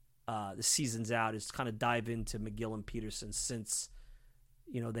season's out is kind of dive into McGill and Peterson since,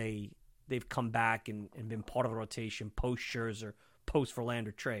 they've come back and been part of the rotation post Scherzer, post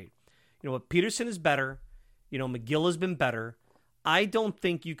Verlander trade. Peterson is better. McGill has been better. I don't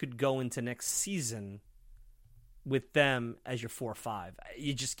think you could go into next season with them as your 4-5.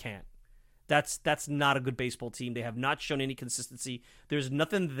 You just can't. That's not a good baseball team. They have not shown any consistency. There's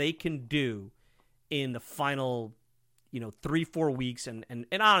nothing they can do in the final, 3-4 weeks. And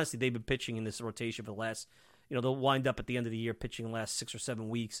honestly, they've been pitching in this rotation for the last, they'll wind up at the end of the year pitching the last 6 or 7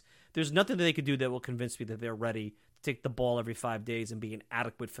 weeks. There's nothing that they could do that will convince me that they're ready to take the ball every 5 days and be an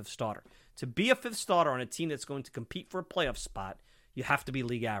adequate 5th starter. To be a 5th starter on a team that's going to compete for a playoff spot, you have to be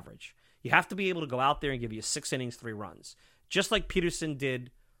league average. You have to be able to go out there and give you 6 innings, 3 runs, just like Peterson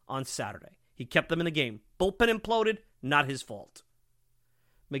did on Saturday. He kept them in the game. Bullpen imploded, not his fault.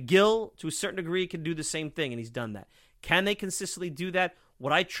 McGill, to a certain degree, can do the same thing, and he's done that. Can they consistently do that?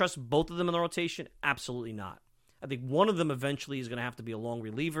 Would I trust both of them in the rotation? Absolutely not. I think one of them eventually is going to have to be a long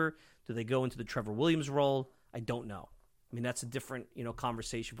reliever. Do they go into the Trevor Williams role? I don't know. I mean, that's a different,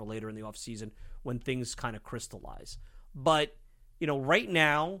 conversation for later in the offseason when things kind of crystallize. But, right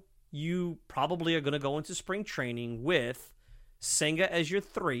now, you probably are going to go into spring training with Senga as your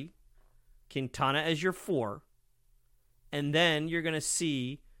 3, Quintana as your 4, and then you're going to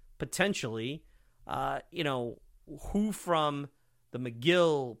see potentially, who from the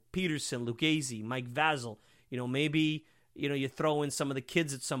McGill, Peterson, Lucchese, Mike Vasil, maybe, you throw in some of the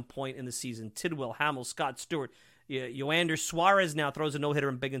kids at some point in the season, Tidwell, Hamill, Scott Stewart. Yoander Suarez now throws a no-hitter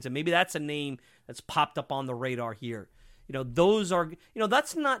in Binghamton. Maybe that's a name that's popped up on the radar here. Those are,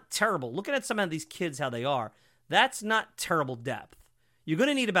 that's not terrible. Looking at some of these kids, how they are, that's not terrible depth. You're going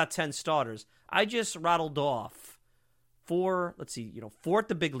to need about 10 starters. I just rattled off 4 at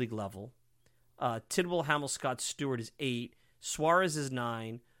the big league level. Tidwell, Hamill, Scott Stewart is 8. Suarez is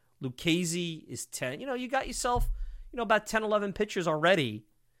 9. Lucchese is 10. You got yourself, about 10, 11 pitchers already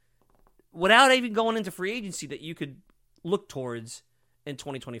without even going into free agency that you could look towards in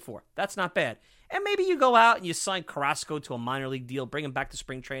 2024. That's not bad. And maybe you go out and you sign Carrasco to a minor league deal, bring him back to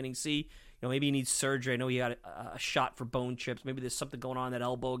spring training, see, maybe he needs surgery. I know he got a shot for bone chips. Maybe there's something going on in that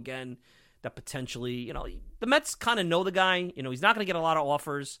elbow again that potentially, the Mets kind of know the guy. He's not going to get a lot of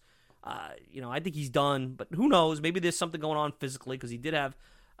offers. I think he's done, but who knows? Maybe there's something going on physically because he did have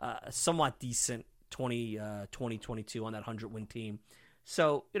a somewhat decent 2022 on that 100-win team.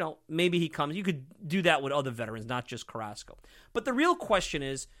 So, maybe he comes. You could do that with other veterans, not just Carrasco. But the real question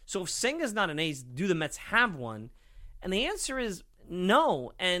is, so if Senga's not an ace, do the Mets have one? And the answer is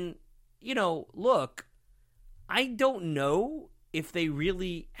no. And, look, I don't know if they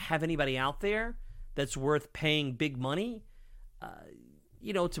really have anybody out there that's worth paying big money,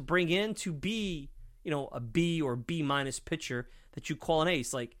 to bring in to be, a B or B minus pitcher that you call an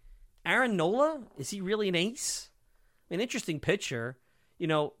ace. Like Aaron Nola, is he really an ace? An interesting pitcher.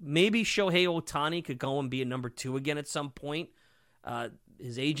 Maybe Shohei Ohtani could go and be a number 2 again at some point.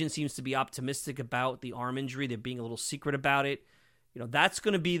 His agent seems to be optimistic about the arm injury. They're being a little secret about it. That's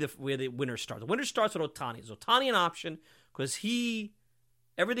going to be where the winter starts. The winter starts with Ohtani. Is Ohtani an option? Because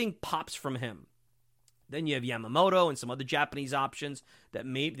everything pops from him. Then you have Yamamoto and some other Japanese options that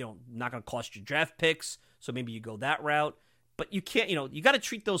may, not going to cost you draft picks. So maybe you go that route. But you can't, you got to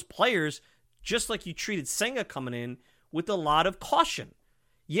treat those players just like you treated Senga coming in with a lot of caution.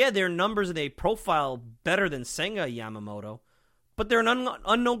 Yeah, their numbers and they profile better than Senga Yamamoto, but they're an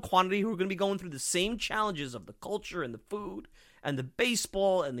unknown quantity who are going to be going through the same challenges of the culture and the food and the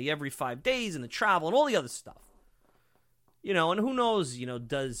baseball and the every 5 days and the travel and all the other stuff. And who knows,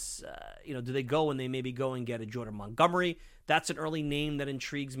 do they go and they maybe go and get a Jordan Montgomery? That's an early name that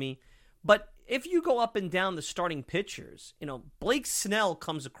intrigues me. But if you go up and down the starting pitchers, Blake Snell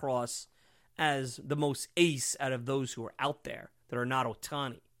comes across as the most ace out of those who are out there that are not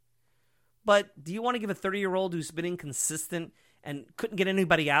Ohtani. But do you want to give a 30-year-old who's been inconsistent and couldn't get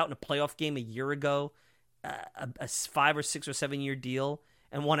anybody out in a playoff game a year ago a 5 or 6 or 7 year deal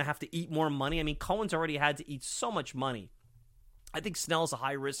and want to have to eat more money? I mean, Cohen's already had to eat so much money. I think Snell's a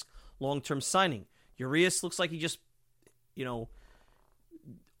high-risk long-term signing. Urias looks like he just,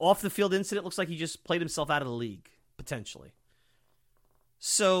 off-the-field incident looks like he just played himself out of the league, potentially.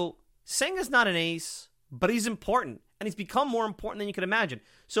 So Senga's not an ace, but he's important, and he's become more important than you could imagine.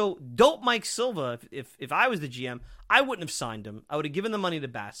 So dope Mike Silva, if I was the GM, I wouldn't have signed him. I would have given the money to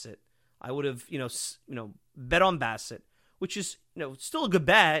Bassett. I would have, bet on Bassett, which is, still a good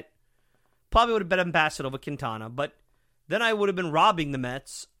bet. Probably would have bet on Bassett over Quintana, but then I would have been robbing the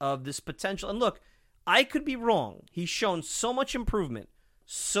Mets of this potential. And look, I could be wrong. He's shown so much improvement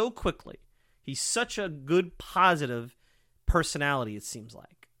so quickly. He's such a good, positive personality, it seems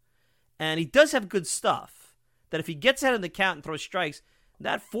like. And he does have good stuff that if he gets out of the count and throws strikes,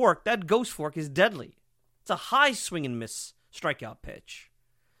 that ghost fork is deadly. It's a high swing and miss strikeout pitch.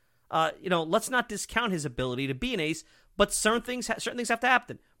 Let's not discount his ability to be an ace, but certain things have to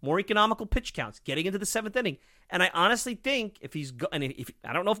happen. More economical pitch counts, getting into the 7th inning. And I honestly think if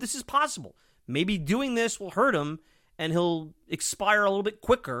I don't know if this is possible, maybe doing this will hurt him and he'll expire a little bit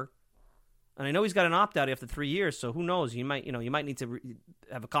quicker. And I know he's got an opt-out after 3 years, so who knows? You might need to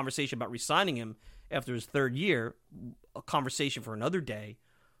have a conversation about re-signing him after his 3rd year, a conversation for another day.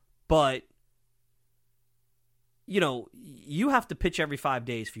 But, you have to pitch every 5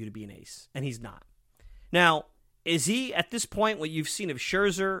 days for you to be an ace, and he's not. Now, is he, at this point, what you've seen of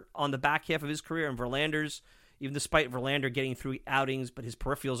Scherzer on the back half of his career and Verlander's, even despite Verlander getting through outings, but his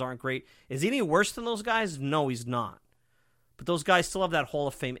peripherals aren't great, is he any worse than those guys? No, he's not. But those guys still have that Hall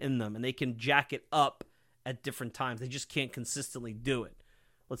of Fame in them, and they can jack it up at different times. They just can't consistently do it.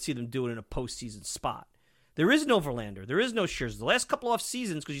 Let's see them do it in a postseason spot. There is no Verlander. There is no Scherzer. The last couple off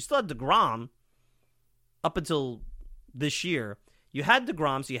seasons, because you still had DeGrom up until this year. You had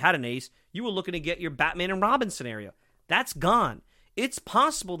DeGrom, so you had an ace. You were looking to get your Batman and Robin scenario. That's gone. It's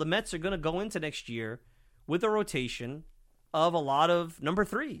possible the Mets are going to go into next year with a rotation of a lot of number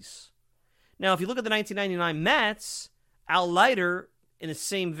threes. Now, if you look at the 1999 Mets, Al Leiter, in the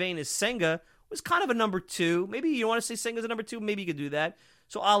same vein as Senga, was kind of a number two. Maybe you want to say Senga's a number two. Maybe you could do that.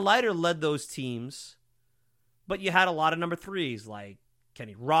 So Al Leiter led those teams, but you had a lot of number threes like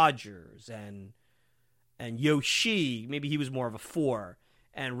Kenny Rogers and Yoshi. Maybe he was more of a four.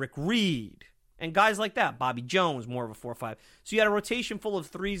 And Rick Reed. And guys like that. Bobby Jones, more of a 4-5. So you had a rotation full of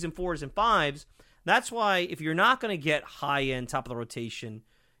 3s and 4s and 5s. That's why if you're not going to get high-end, top of the rotation,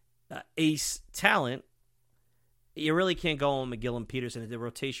 ace talent, you really can't go on McGill and Peterson. The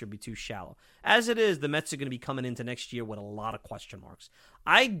rotation would be too shallow. As it is, the Mets are going to be coming into next year with a lot of question marks.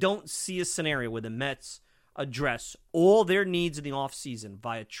 I don't see a scenario where the Mets address all their needs in the offseason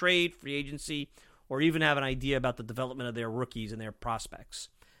via trade, free agency, or even have an idea about the development of their rookies and their prospects,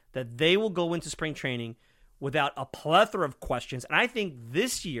 that they will go into spring training without a plethora of questions. And I think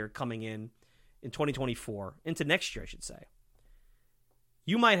this year coming in 2024, into next year, I should say,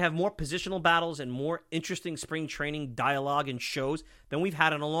 you might have more positional battles and more interesting spring training dialogue and shows than we've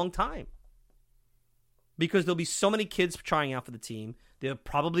had in a long time. Because there'll be so many kids trying out for the team. There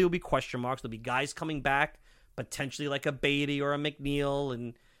probably will be question marks. There'll be guys coming back, potentially like a Beatty or a McNeil,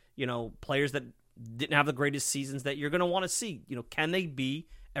 and, you know, players that didn't have the greatest seasons that you're going to want to see. You know, can they be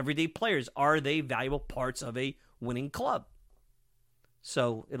everyday players? Are they valuable parts of a winning club?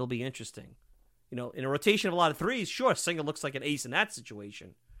 So it'll be interesting. You know, in a rotation of a lot of threes, sure, Senga looks like an ace in that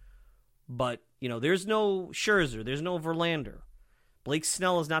situation. But, you know, there's no Scherzer. There's no Verlander. Blake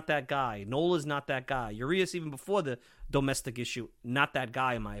Snell is not that guy. Nola is not that guy. Urias, even before the domestic issue, not that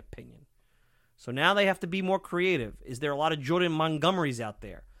guy, in my opinion. So now they have to be more creative. Is there a lot of Jordan Montgomerys out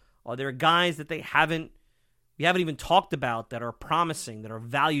there? Are there guys that we haven't even talked about that are promising, that are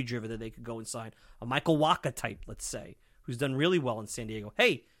value-driven, that they could go and sign? A Michael Wacha type, let's say, who's done really well in San Diego.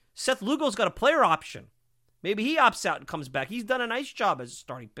 Hey, Seth Lugo's got a player option. Maybe he opts out and comes back. He's done a nice job as a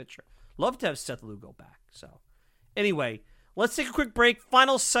starting pitcher. Love to have Seth Lugo back. So, anyway, let's take a quick break.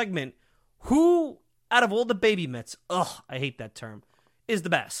 Final segment. Who, out of all the baby Mets, I hate that term, is the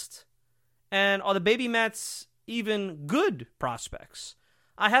best? And are the baby Mets even good prospects?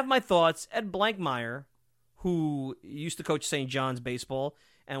 I have my thoughts. Ed Blankmeyer, who used to coach St. John's baseball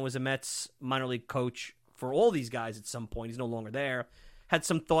and was a Mets minor league coach for all these guys at some point, he's no longer there, had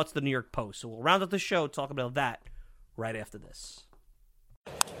some thoughts to the New York Post. So we'll round up the show, talk about that right after this.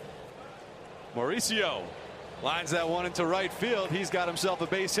 Mauricio lines that one into right field. He's got himself a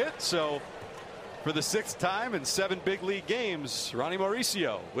base hit. So for the 6th time in 7 big league games, Ronnie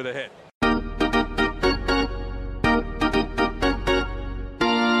Mauricio with a hit. All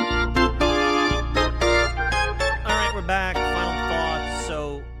right, we're back. Final thoughts.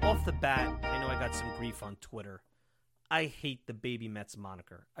 So off the bat, I know I got some grief on Twitter. I hate the baby Mets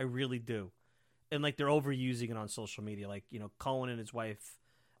moniker. I really do. And, like, they're overusing it on social media. Like, you know, Cohen and his wife,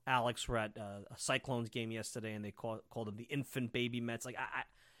 Alex, were at a Cyclones game yesterday, and they called them the infant baby Mets. Like,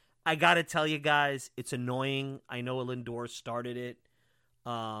 I got to tell you guys, it's annoying. I know Lindor started it.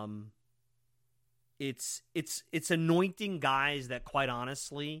 It's anointing guys that, quite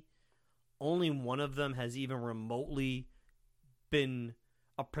honestly, only one of them has even remotely been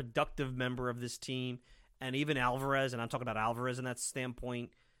a productive member of this team. And even Alvarez, and I'm talking about Alvarez in that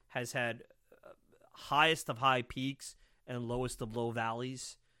standpoint, has had highest of high peaks and lowest of low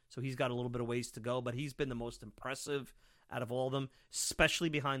valleys. So he's got a little bit of ways to go, but he's been the most impressive out of all of them, especially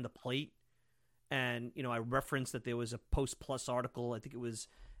behind the plate. And, you know, I referenced that there was a Post Plus article. I think it was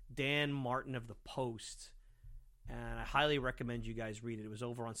Dan Martin of the Post. And I highly recommend you guys read it. It was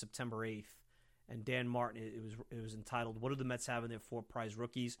over on September 8th. And Dan Martin, it was entitled, "What do the Mets have in their 4 prize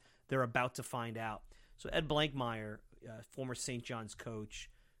rookies? They're about to find out." So Ed Blankmeyer, former St. John's coach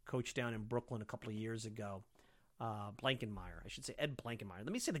down in Brooklyn a couple of years ago. Blankenmeyer, I should say Ed Blankenmeyer.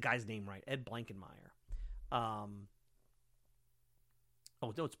 Let me say the guy's name right, Ed Blankenmeyer.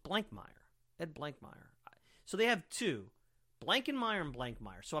 It's Blankmeyer. Ed Blankmeyer. So they have 2, Blankenmeyer and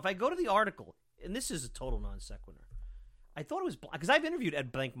Blankmeyer. So if I go to the article, and this is a total non sequitur, I thought it was because I've interviewed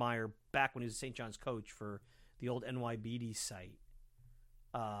Ed Blankmeyer back when he was a St. John's coach for the old NYBD site.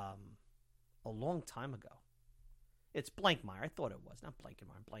 A long time ago. It's Blankmeyer. I thought it was. Not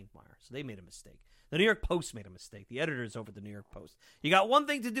Blankenmeyer. Blankmeyer. So they made a mistake. The New York Post made a mistake. The editors over at the New York Post. You got one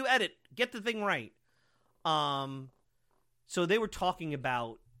thing to do, edit. Get the thing right. So they were talking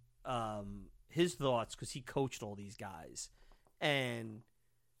about his thoughts because he coached all these guys. And,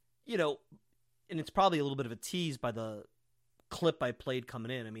 you know, and it's probably a little bit of a tease by the clip I played coming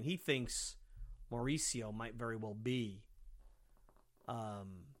in. I mean, he thinks Mauricio might very well be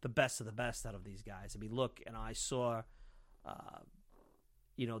the best of the best out of these guys. I mean, look, and I saw,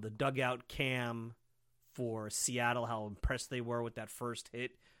 the dugout cam for Seattle, how impressed they were with that first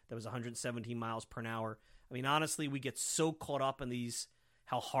hit that was 117 miles per hour. I mean, honestly, we get so caught up in these,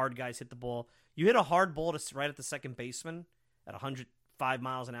 how hard guys hit the ball. You hit a hard ball right at the second baseman at 105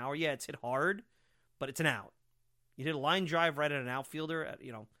 miles an hour. Yeah, it's hit hard, but it's an out. You hit a line drive right at an outfielder,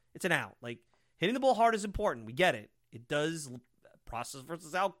 it's an out. Like, hitting the ball hard is important. We get it. It does process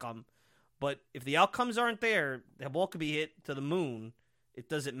versus outcome. But if the outcomes aren't there, the ball could be hit to the moon. It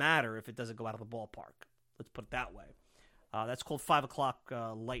doesn't matter if it doesn't go out of the ballpark. Let's put it that way. That's called 5 o'clock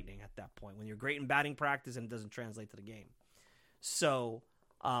lightning at that point, when you're great in batting practice and it doesn't translate to the game. So,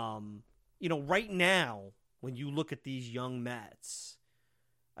 right now, when you look at these young Mets,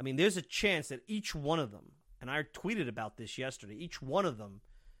 I mean, there's a chance that each one of them, and I tweeted about this yesterday, each one of them,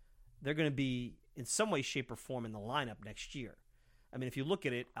 they're going to be in some way, shape, or form in the lineup next year. I mean, if you look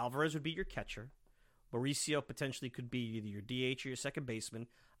at it, Alvarez would be your catcher. Mauricio potentially could be either your DH or your second baseman.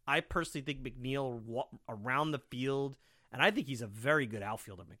 I personally think McNeil around the field, and I think he's a very good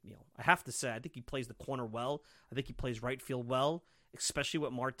outfielder, McNeil. I have to say, I think he plays the corner well. I think he plays right field well, especially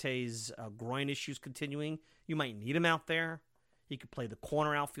with Marte's groin issues continuing. You might need him out there. He could play the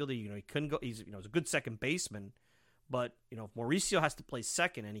corner outfielder. He couldn't go. He's a good second baseman, but if Mauricio has to play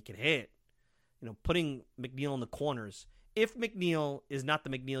second and he can hit, putting McNeil in the corners. If McNeil is not the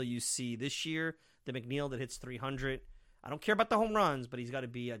McNeil you see this year, the McNeil that hits 300, I don't care about the home runs, but he's got to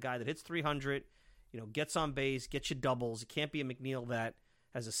be a guy that hits 300, gets on base, gets you doubles. It can't be a McNeil that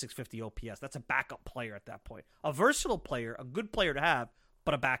has a 650 OPS. That's a backup player at that point. A versatile player, a good player to have,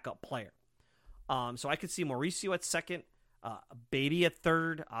 but a backup player. So I could see Mauricio at second, Beatty at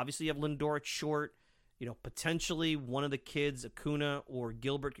third. Obviously, you have Lindor at short. Potentially one of the kids, Acuna or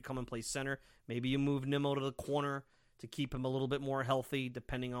Gilbert, could come and play center. Maybe you move Nimmo to the corner to keep him a little bit more healthy,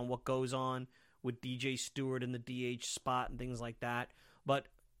 depending on what goes on with DJ Stewart in the DH spot and things like that. But,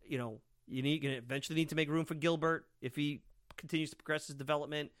 you eventually need to make room for Gilbert if he continues to progress his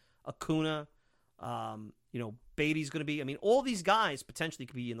development. Acuna, Beatty's going to be, all these guys potentially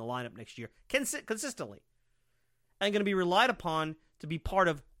could be in the lineup next year consistently and going to be relied upon to be part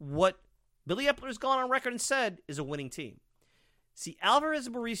of what Billy Epler's gone on record and said is a winning team. See, Alvarez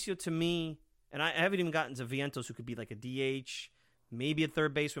and Mauricio, to me, and I haven't even gotten to Vientos, who could be like a DH, maybe a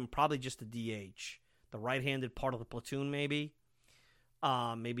third baseman, probably just a DH. The right-handed part of the platoon, maybe.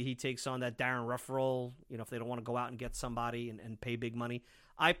 Maybe he takes on that Darren Ruff role, if they don't want to go out and get somebody and pay big money.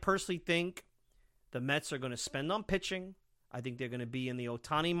 I personally think the Mets are going to spend on pitching. I think they're going to be in the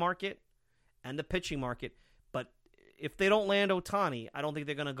Ohtani market and the pitching market. But if they don't land Ohtani, I don't think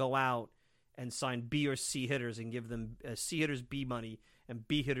they're going to go out and sign B or C hitters and give them C hitters B money and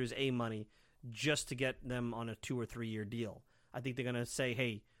B hitters A money just to get them on a 2 or 3 year deal. I think they're going to say,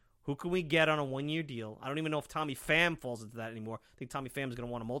 hey, who can we get on a 1 year deal? I don't even know if Tommy Pham falls into that anymore. I think Tommy Pham is going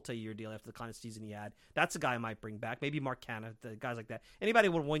to want a multi-year deal after the kind of season he had. That's a guy I might bring back. Maybe Mark Canha, the guys like that. Anybody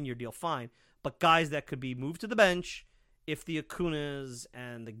with a 1 year deal, fine. But guys that could be moved to the bench if the Acunas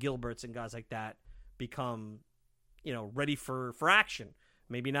and the Gilberts and guys like that become, ready for action.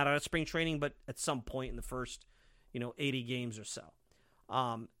 Maybe not out of spring training, but at some point in the first, 80 games or so.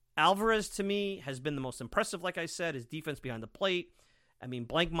 Alvarez, to me, has been the most impressive, like I said, his defense behind the plate.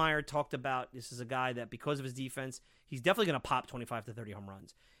 Blankmeyer talked about this is a guy that because of his defense, he's definitely going to pop 25 to 30 home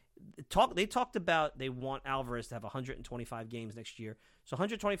runs. They talked about they want Alvarez to have 125 games next year. So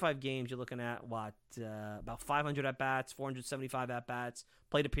 125 games, you're looking at, about 500 at-bats, 475 at-bats,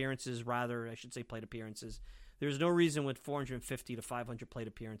 plate appearances. There's no reason with 450 to 500 plate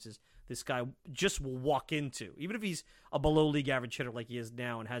appearances this guy just will walk into. Even if he's a below-league average hitter like he is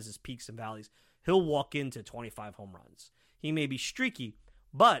now and has his peaks and valleys, he'll walk into 25 home runs. He may be streaky,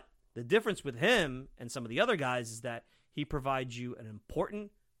 but the difference with him and some of the other guys is that he provides you an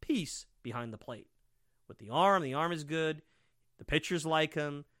important piece behind the plate. With the arm is good. The pitchers like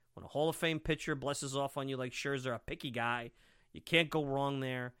him. When a Hall of Fame pitcher blesses off on you like Scherzer, a picky guy, you can't go wrong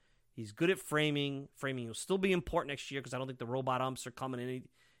there. He's good at framing. Framing will still be important next year because I don't think the robot umps are coming in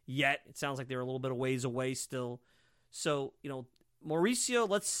yet. It sounds like they're a little bit of ways away still. So, Mauricio,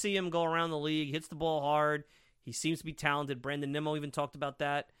 let's see him go around the league. He hits the ball hard. He seems to be talented. Brandon Nimmo even talked about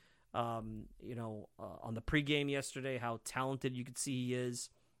that, on the pregame yesterday, how talented you could see he is.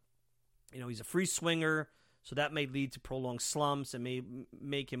 He's a free swinger, so that may lead to prolonged slumps and may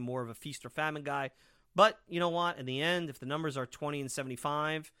make him more of a feast or famine guy. But you know what? In the end, if the numbers are 20 and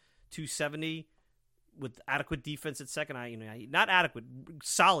 75, 270, with adequate defense at second, not adequate,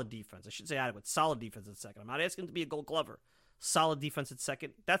 solid defense. I should say adequate, solid defense at second. I'm not asking him to be a Gold Glover. Solid defense at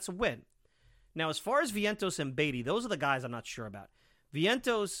second, that's a win. Now, as far as Vientos and Beatty, those are the guys I'm not sure about.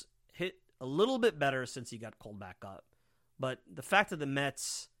 Vientos hit a little bit better since he got called back up. But the fact that the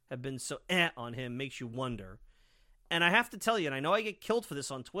Mets have been so on him makes you wonder. And I have to tell you, and I know I get killed for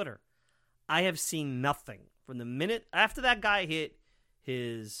this on Twitter, I have seen nothing from the minute after that guy hit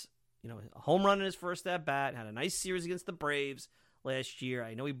his, a home run in his first at bat, had a nice series against the Braves last year.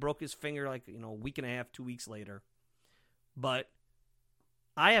 I know he broke his finger a week and a half, 2 weeks later. But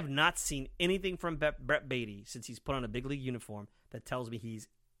I have not seen anything from Brett Beatty since he's put on a big league uniform that tells me he's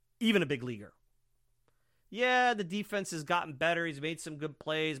even a big leaguer. Yeah, the defense has gotten better. He's made some good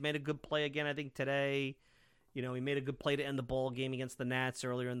plays, made a good play again, I think, today. He made a good play to end the ball game against the Nats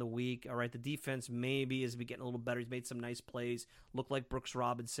earlier in the week. All right, the defense maybe is getting a little better. He's made some nice plays. Looked like Brooks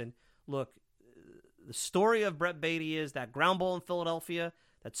Robinson. Look, the story of Brett Beatty is that ground ball in Philadelphia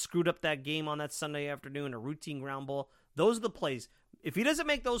that screwed up that game on that Sunday afternoon, a routine ground ball. Those are the plays. If he doesn't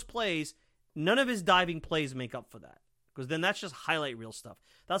make those plays, none of his diving plays make up for that. Because then that's just highlight reel stuff.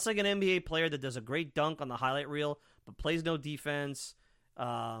 That's like an NBA player that does a great dunk on the highlight reel, but plays no defense,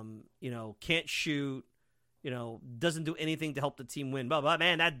 can't shoot, doesn't do anything to help the team win. But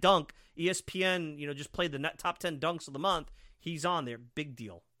man, that dunk, ESPN, just played the top 10 dunks of the month. He's on there. Big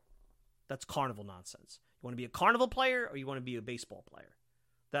deal. That's carnival nonsense. You want to be a carnival player or you want to be a baseball player?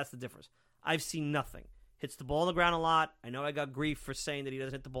 That's the difference. I've seen nothing. Hits the ball on the ground a lot. I know I got grief for saying that he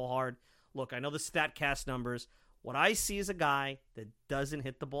doesn't hit the ball hard. Look, I know the StatCast numbers. What I see is a guy that doesn't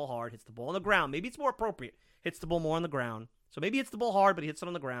hit the ball hard, hits the ball on the ground. Maybe it's more appropriate. Hits the ball more on the ground. So maybe hits the ball hard, but he hits it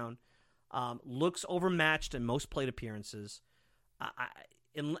on the ground. Looks overmatched in most plate appearances.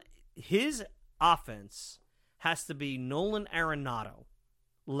 His offense has to be Nolan Arenado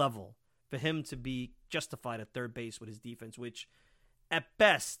level for him to be justified at third base with his defense, which at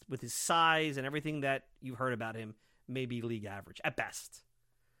best, with his size and everything that you've heard about him, may be league average. At best.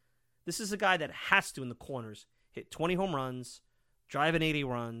 This is a guy that has to, in the corners, hit 20 home runs, drive in 80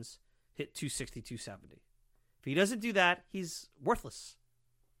 runs, hit 260, 270. If he doesn't do that, he's worthless.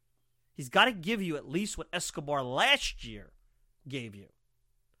 He's got to give you at least what Escobar last year gave you.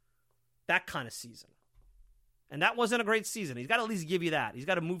 That kind of season. And that wasn't a great season. He's got to at least give you that. He's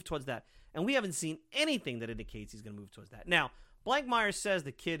got to move towards that. And we haven't seen anything that indicates he's going to move towards that. Now, Blankmeyer says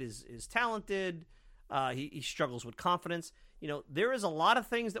the kid is talented. He struggles with confidence. There is a lot of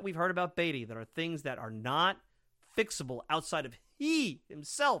things that we've heard about Beatty that are things that are not fixable outside of he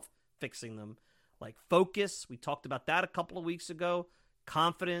himself fixing them. Like focus. We talked about that a couple of weeks ago.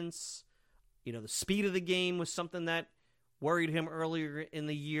 Confidence. The speed of the game was something that worried him earlier in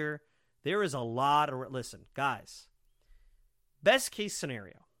the year. There is a lot of... Listen, guys. Best case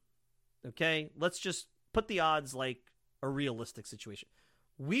scenario. Okay? Let's just put the odds like a realistic situation.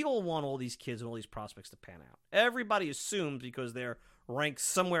 We all want all these kids and all these prospects to pan out. Everybody assumes because they're ranked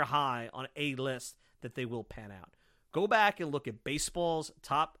somewhere high on a list that they will pan out. Go back and look at baseball's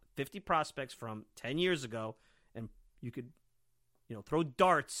top 50 prospects from 10 years ago, and you could, throw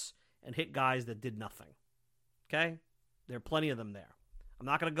darts and hit guys that did nothing. Okay? There are plenty of them there. I'm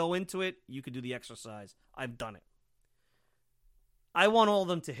not going to go into it. You could do the exercise. I've done it. I want all of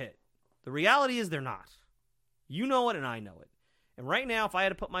them to hit. The reality is they're not. You know it and I know it. And right now, if I had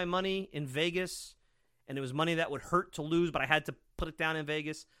to put my money in Vegas, and it was money that would hurt to lose, but I had to put it down in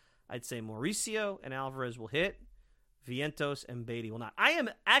Vegas, I'd say Mauricio and Alvarez will hit. Vientos and Beatty will not. I am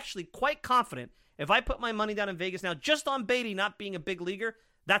actually quite confident if I put my money down in Vegas now, just on Beatty not being a big leaguer,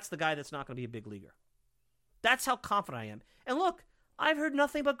 that's the guy that's not going to be a big leaguer. That's how confident I am. And look, I've heard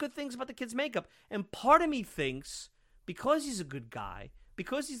nothing but good things about the kid's makeup. And part of me thinks, because he's a good guy,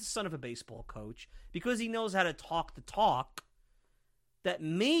 because he's the son of a baseball coach, because he knows how to talk the talk, that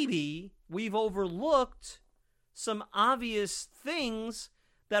maybe we've overlooked some obvious things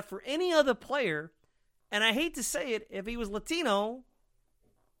that for any other player, and I hate to say it, if he was Latino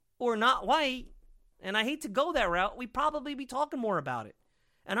or not white, and I hate to go that route, we'd probably be talking more about it.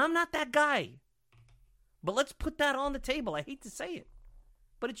 And I'm not that guy. But let's put that on the table. I hate to say it,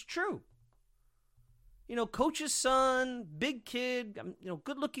 but it's true. Coach's son, big kid,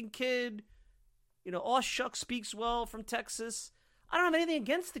 good-looking kid, aw shucks, speaks well from Texas. I don't have anything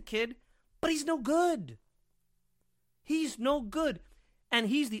against the kid, but he's no good. He's no good. And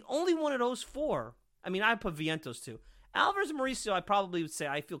he's the only one of those four. I mean, I put Vientos too. Alvarez and Mauricio, I probably would say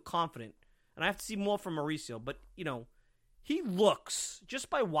I feel confident. And I have to see more from Mauricio. But, he looks, just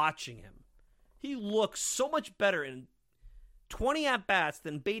by watching him, he looks so much better in 20 at-bats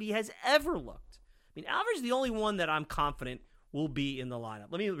than Beatty has ever looked. I mean, Alvarez is the only one that I'm confident will be in the lineup.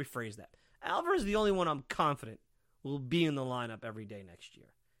 Let me rephrase that. Alvarez is the only one I'm confident will be in the lineup every day next year.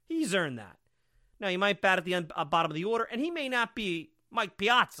 He's earned that. Now, he might bat at the bottom of the order, and he may not be Mike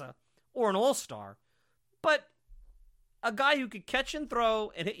Piazza or an all-star. But a guy who could catch and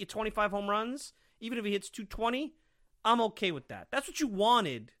throw and hit you 25 home runs, even if he hits 220, I'm okay with that. That's what you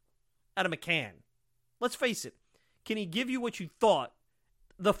wanted out of McCann. Let's face it. Can he give you what you thought?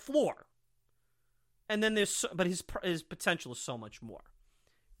 The floor. And then but his potential is so much more.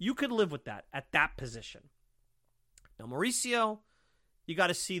 You could live with that at that position. Now, Mauricio, you got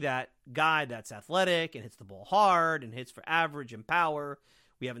to see that guy that's athletic and hits the ball hard and hits for average and power.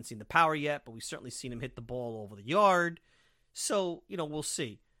 We haven't seen the power yet, but we've certainly seen him hit the ball over the yard. So, we'll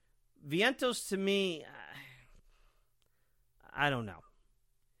see. Vientos, to me, I don't know.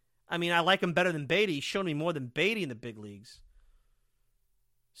 I mean, I like him better than Beatty. He's shown me more than Beatty in the big leagues.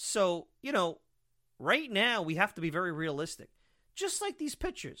 So, right now we have to be very realistic. Just like these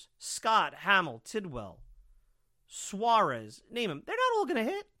pitchers, Scott, Hamill, Tidwell, Suarez, name them. They're not all going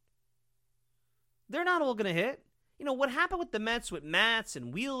to hit. They're not all going to hit. What happened with the Mets with Matz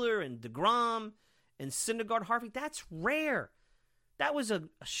and Wheeler and DeGrom and Syndergaard, Harvey, that's rare. That was a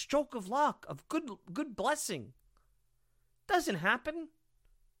stroke of luck, of good blessing. Doesn't happen.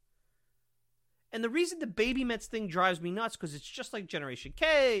 And the reason the baby Mets thing drives me nuts because it's just like Generation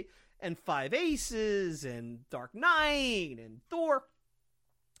K and Five Aces and Dark Knight and Thor.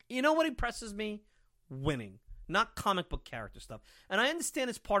 You know what impresses me? Winning, not comic book character stuff. And I understand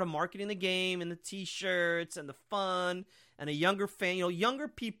it's part of marketing the game and the T-shirts and the fun and a younger fan. Younger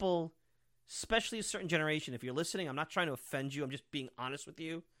people, especially a certain generation, if you're listening, I'm not trying to offend you. I'm just being honest with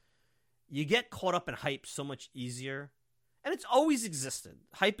you. You get caught up in hype so much easier. And it's always existed.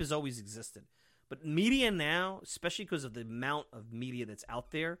 Hype has always existed. But media now, especially because of the amount of media that's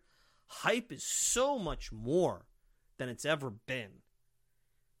out there, hype is so much more than it's ever been.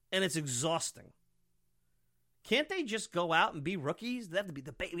 And it's exhausting. Can't they just go out and be rookies? They have to be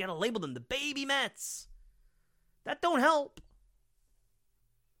we got to label them the baby Mets. That don't help.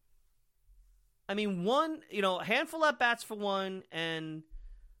 I mean, a handful of at-bats for one and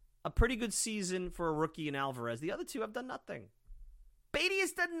a pretty good season for a rookie in Alvarez. The other two have done nothing. Beatty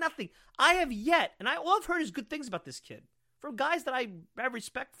has done nothing. I have yet, and all I've heard is good things about this kid from guys that I have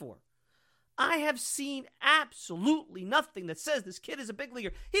respect for. I have seen absolutely nothing that says this kid is a big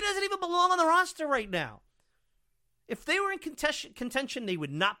leaguer. He doesn't even belong on the roster right now. If they were in contention, they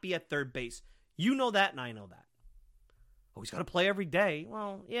would not be at third base. You know that, and I know that. Oh, he's got to play every day.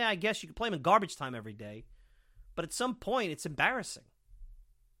 Well, yeah, I guess you could play him in garbage time every day. But at some point, it's embarrassing.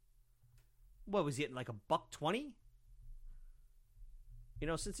 What, was he hitting like $120?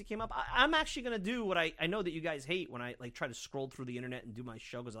 Since he came up, I'm actually going to do what I know that you guys hate when I try to scroll through the internet and do my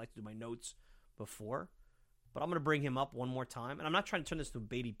show because I like to do my notes before. But I'm going to bring him up one more time. And I'm not trying to turn this into a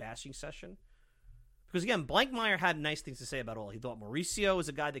Beatty bashing session. Because, again, Blankmeyer had nice things to say about all. He thought Mauricio was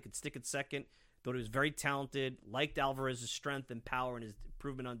a guy that could stick at second. Thought he was very talented. Liked Alvarez's strength and power and his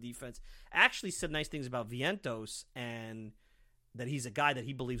improvement on defense. Actually said nice things about Vientos and that he's a guy that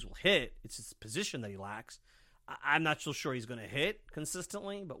he believes will hit. It's his position that he lacks. I'm not so sure he's going to hit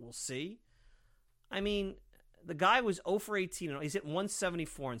consistently, but we'll see. I mean, the guy was 0 for 18. He's hit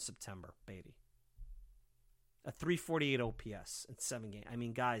 174 in September, Beatty. A 348 OPS in 7 games. I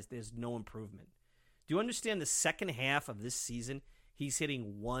mean, guys, there's no improvement. Do you understand the second half of this season, he's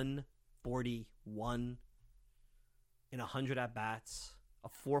hitting 141 in 100 at-bats, a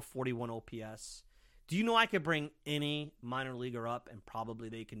 441 OPS. Do you know I could bring any minor leaguer up and probably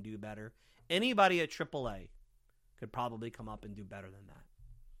they can do better? Anybody at AAA could probably come up and do better than that.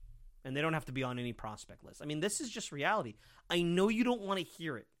 And they don't have to be on any prospect list. I mean, this is just reality. I know you don't want to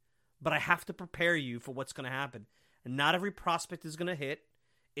hear it, but I have to prepare you for what's going to happen. And not every prospect is going to hit.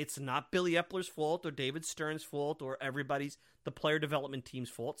 It's not Billy Epler's fault or David Stearns' fault or the player development team's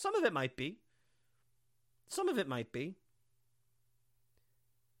fault. Some of it might be.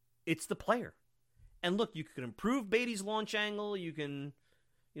 It's the player. And look, you can improve Beatty's launch angle. You can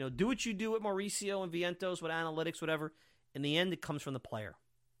do what you do with Mauricio and Vientos, with analytics, whatever. In the end, it comes from the player.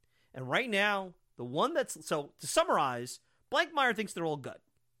 And right now, the one to summarize, Blankmeyer thinks they're all good.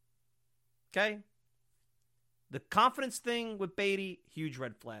 Okay? The confidence thing with Beatty, huge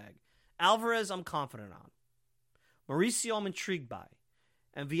red flag. Alvarez, I'm confident on. Mauricio, I'm intrigued by.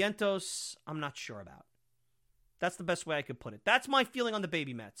 And Vientos, I'm not sure about. That's the best way I could put it. That's my feeling on the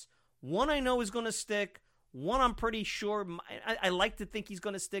baby Mets. One I know is going to stick. One I'm pretty sure, I like to think he's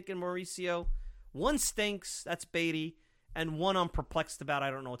going to stick in Mauricio. One stinks, that's Beatty. And one I'm perplexed about, I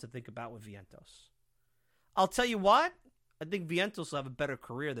don't know what to think about with Vientos. I'll tell you what, I think Vientos will have a better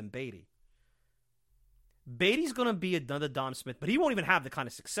career than Beatty. Beatty's going to be another Dom Smith, but he won't even have the kind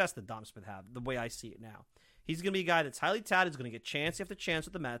of success that Dom Smith had, the way I see it now. He's going to be a guy that's highly touted, is going to get chance after chance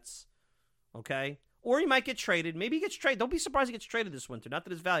with the Mets, okay? Or he might get traded. Maybe he gets traded. Don't be surprised he gets traded this winter. Not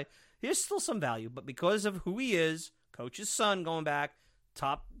that his value. He has still some value, but because of who he is, coach's son going back,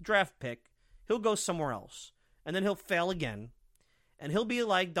 top draft pick, he'll go somewhere else. And then he'll fail again. And he'll be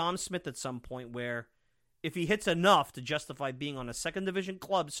like Dom Smith at some point where if he hits enough to justify being on a second division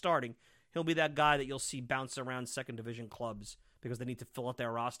club starting, he'll be that guy that you'll see bounce around second division clubs because they need to fill out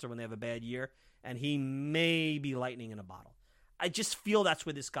their roster when they have a bad year. And he may be lightning in a bottle. I just feel that's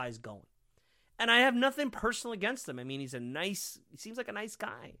where this guy's going. And I have nothing personal against him. I mean, he seems like a nice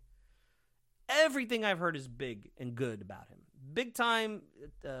guy. Everything I've heard is big and good about him. Big time,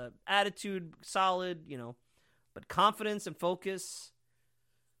 attitude, solid, but confidence and focus,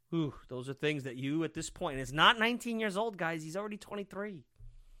 those are things that you at this point, and it's not 19 years old, guys. He's already 23.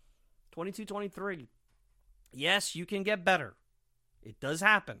 22, 23. Yes, you can get better. It does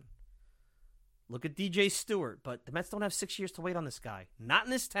happen. Look at DJ Stewart, but the Mets don't have 6 years to wait on this guy. Not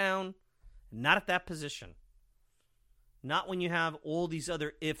in this town, not at that position. Not when you have all these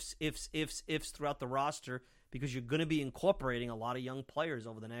other ifs throughout the roster, because you're going to be incorporating a lot of young players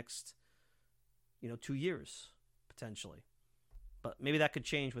over the next, 2 years, potentially. But maybe that could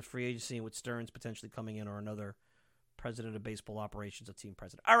change with free agency and with Stearns potentially coming in, or another president of baseball operations, a team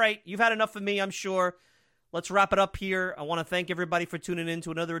president. All right, you've had enough of me, I'm sure. Let's wrap it up here. I want to thank everybody for tuning in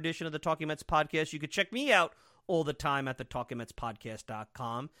to another edition of the Talking Mets podcast. You can check me out all the time at the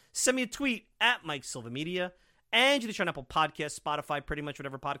TalkingMetsPodcast.com. Send me a tweet at Mike Silva Media. And you can try on Apple Podcasts, Spotify, pretty much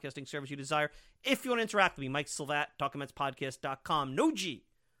whatever podcasting service you desire. If you want to interact with me, Mike Silva at TalkingMetsPodcast.com. No G.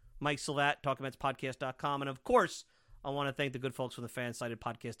 Mike Silva at TalkingMetsPodcast.com. And of course, I want to thank the good folks from the Fan-Sided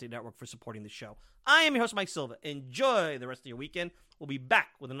Podcasting Network for supporting the show. I am your host, Mike Silva. Enjoy the rest of your weekend. We'll be back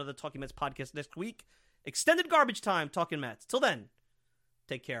with another Talking Mets podcast next week. Extended garbage time, Talking Mets. Till then,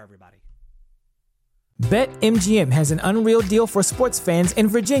 take care, everybody. BetMGM has an unreal deal for sports fans in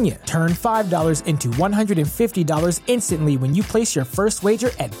Virginia. Turn $5 into $150 instantly when you place your first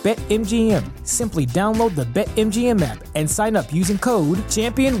wager at BetMGM. Simply download the BetMGM app and sign up using code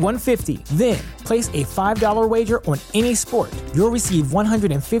Champion150. Then, place a $5 wager on any sport. You'll receive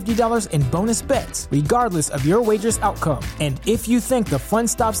 $150 in bonus bets, regardless of your wager's outcome. And if you think the fun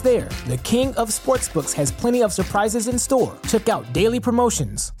stops there, the King of Sportsbooks has plenty of surprises in store. Check out daily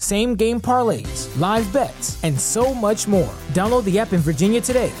promotions, same-game parlays, live bets, and so much more. Download the app in Virginia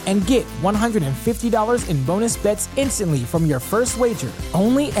today and get $150 in bonus bets instantly from your first wager.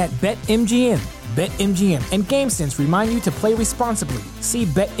 Only at BetMGM. BetMGM and GameSense remind you to play responsibly. See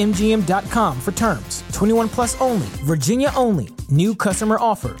BetMGM.com for terms. 21 plus only. Virginia only. New customer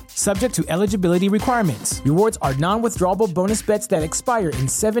offer. Subject to eligibility requirements. Rewards are non-withdrawable bonus bets that expire in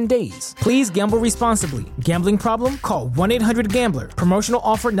 7 days. Please gamble responsibly. Gambling problem? Call 1-800-GAMBLER. Promotional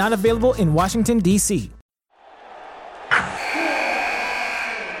offer not available in Washington, D.C.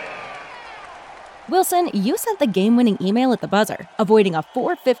 Wilson, you sent the game-winning email at the buzzer, avoiding a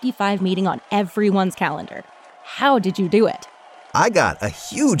 4:55 meeting on everyone's calendar. How did you do it? I got a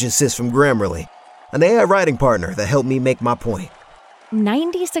huge assist from Grammarly, an AI writing partner that helped me make my point.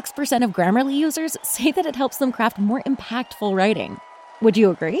 96% of Grammarly users say that it helps them craft more impactful writing. Would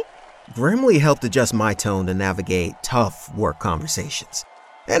you agree? Grammarly helped adjust my tone to navigate tough work conversations.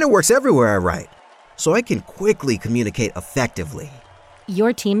 And it works everywhere I write, so I can quickly communicate effectively.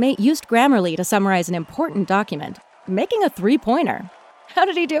 Your teammate used Grammarly to summarize an important document, making a 3-pointer. How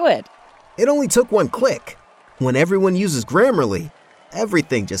did he do it? It only took one click. When everyone uses Grammarly,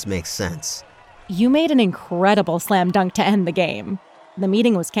 everything just makes sense. You made an incredible slam dunk to end the game. The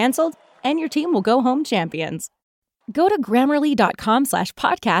meeting was canceled, and your team will go home champions. Go to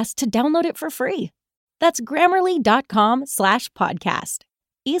Grammarly.com/podcast to download it for free. That's Grammarly.com/podcast.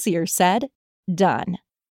 Easier said, done.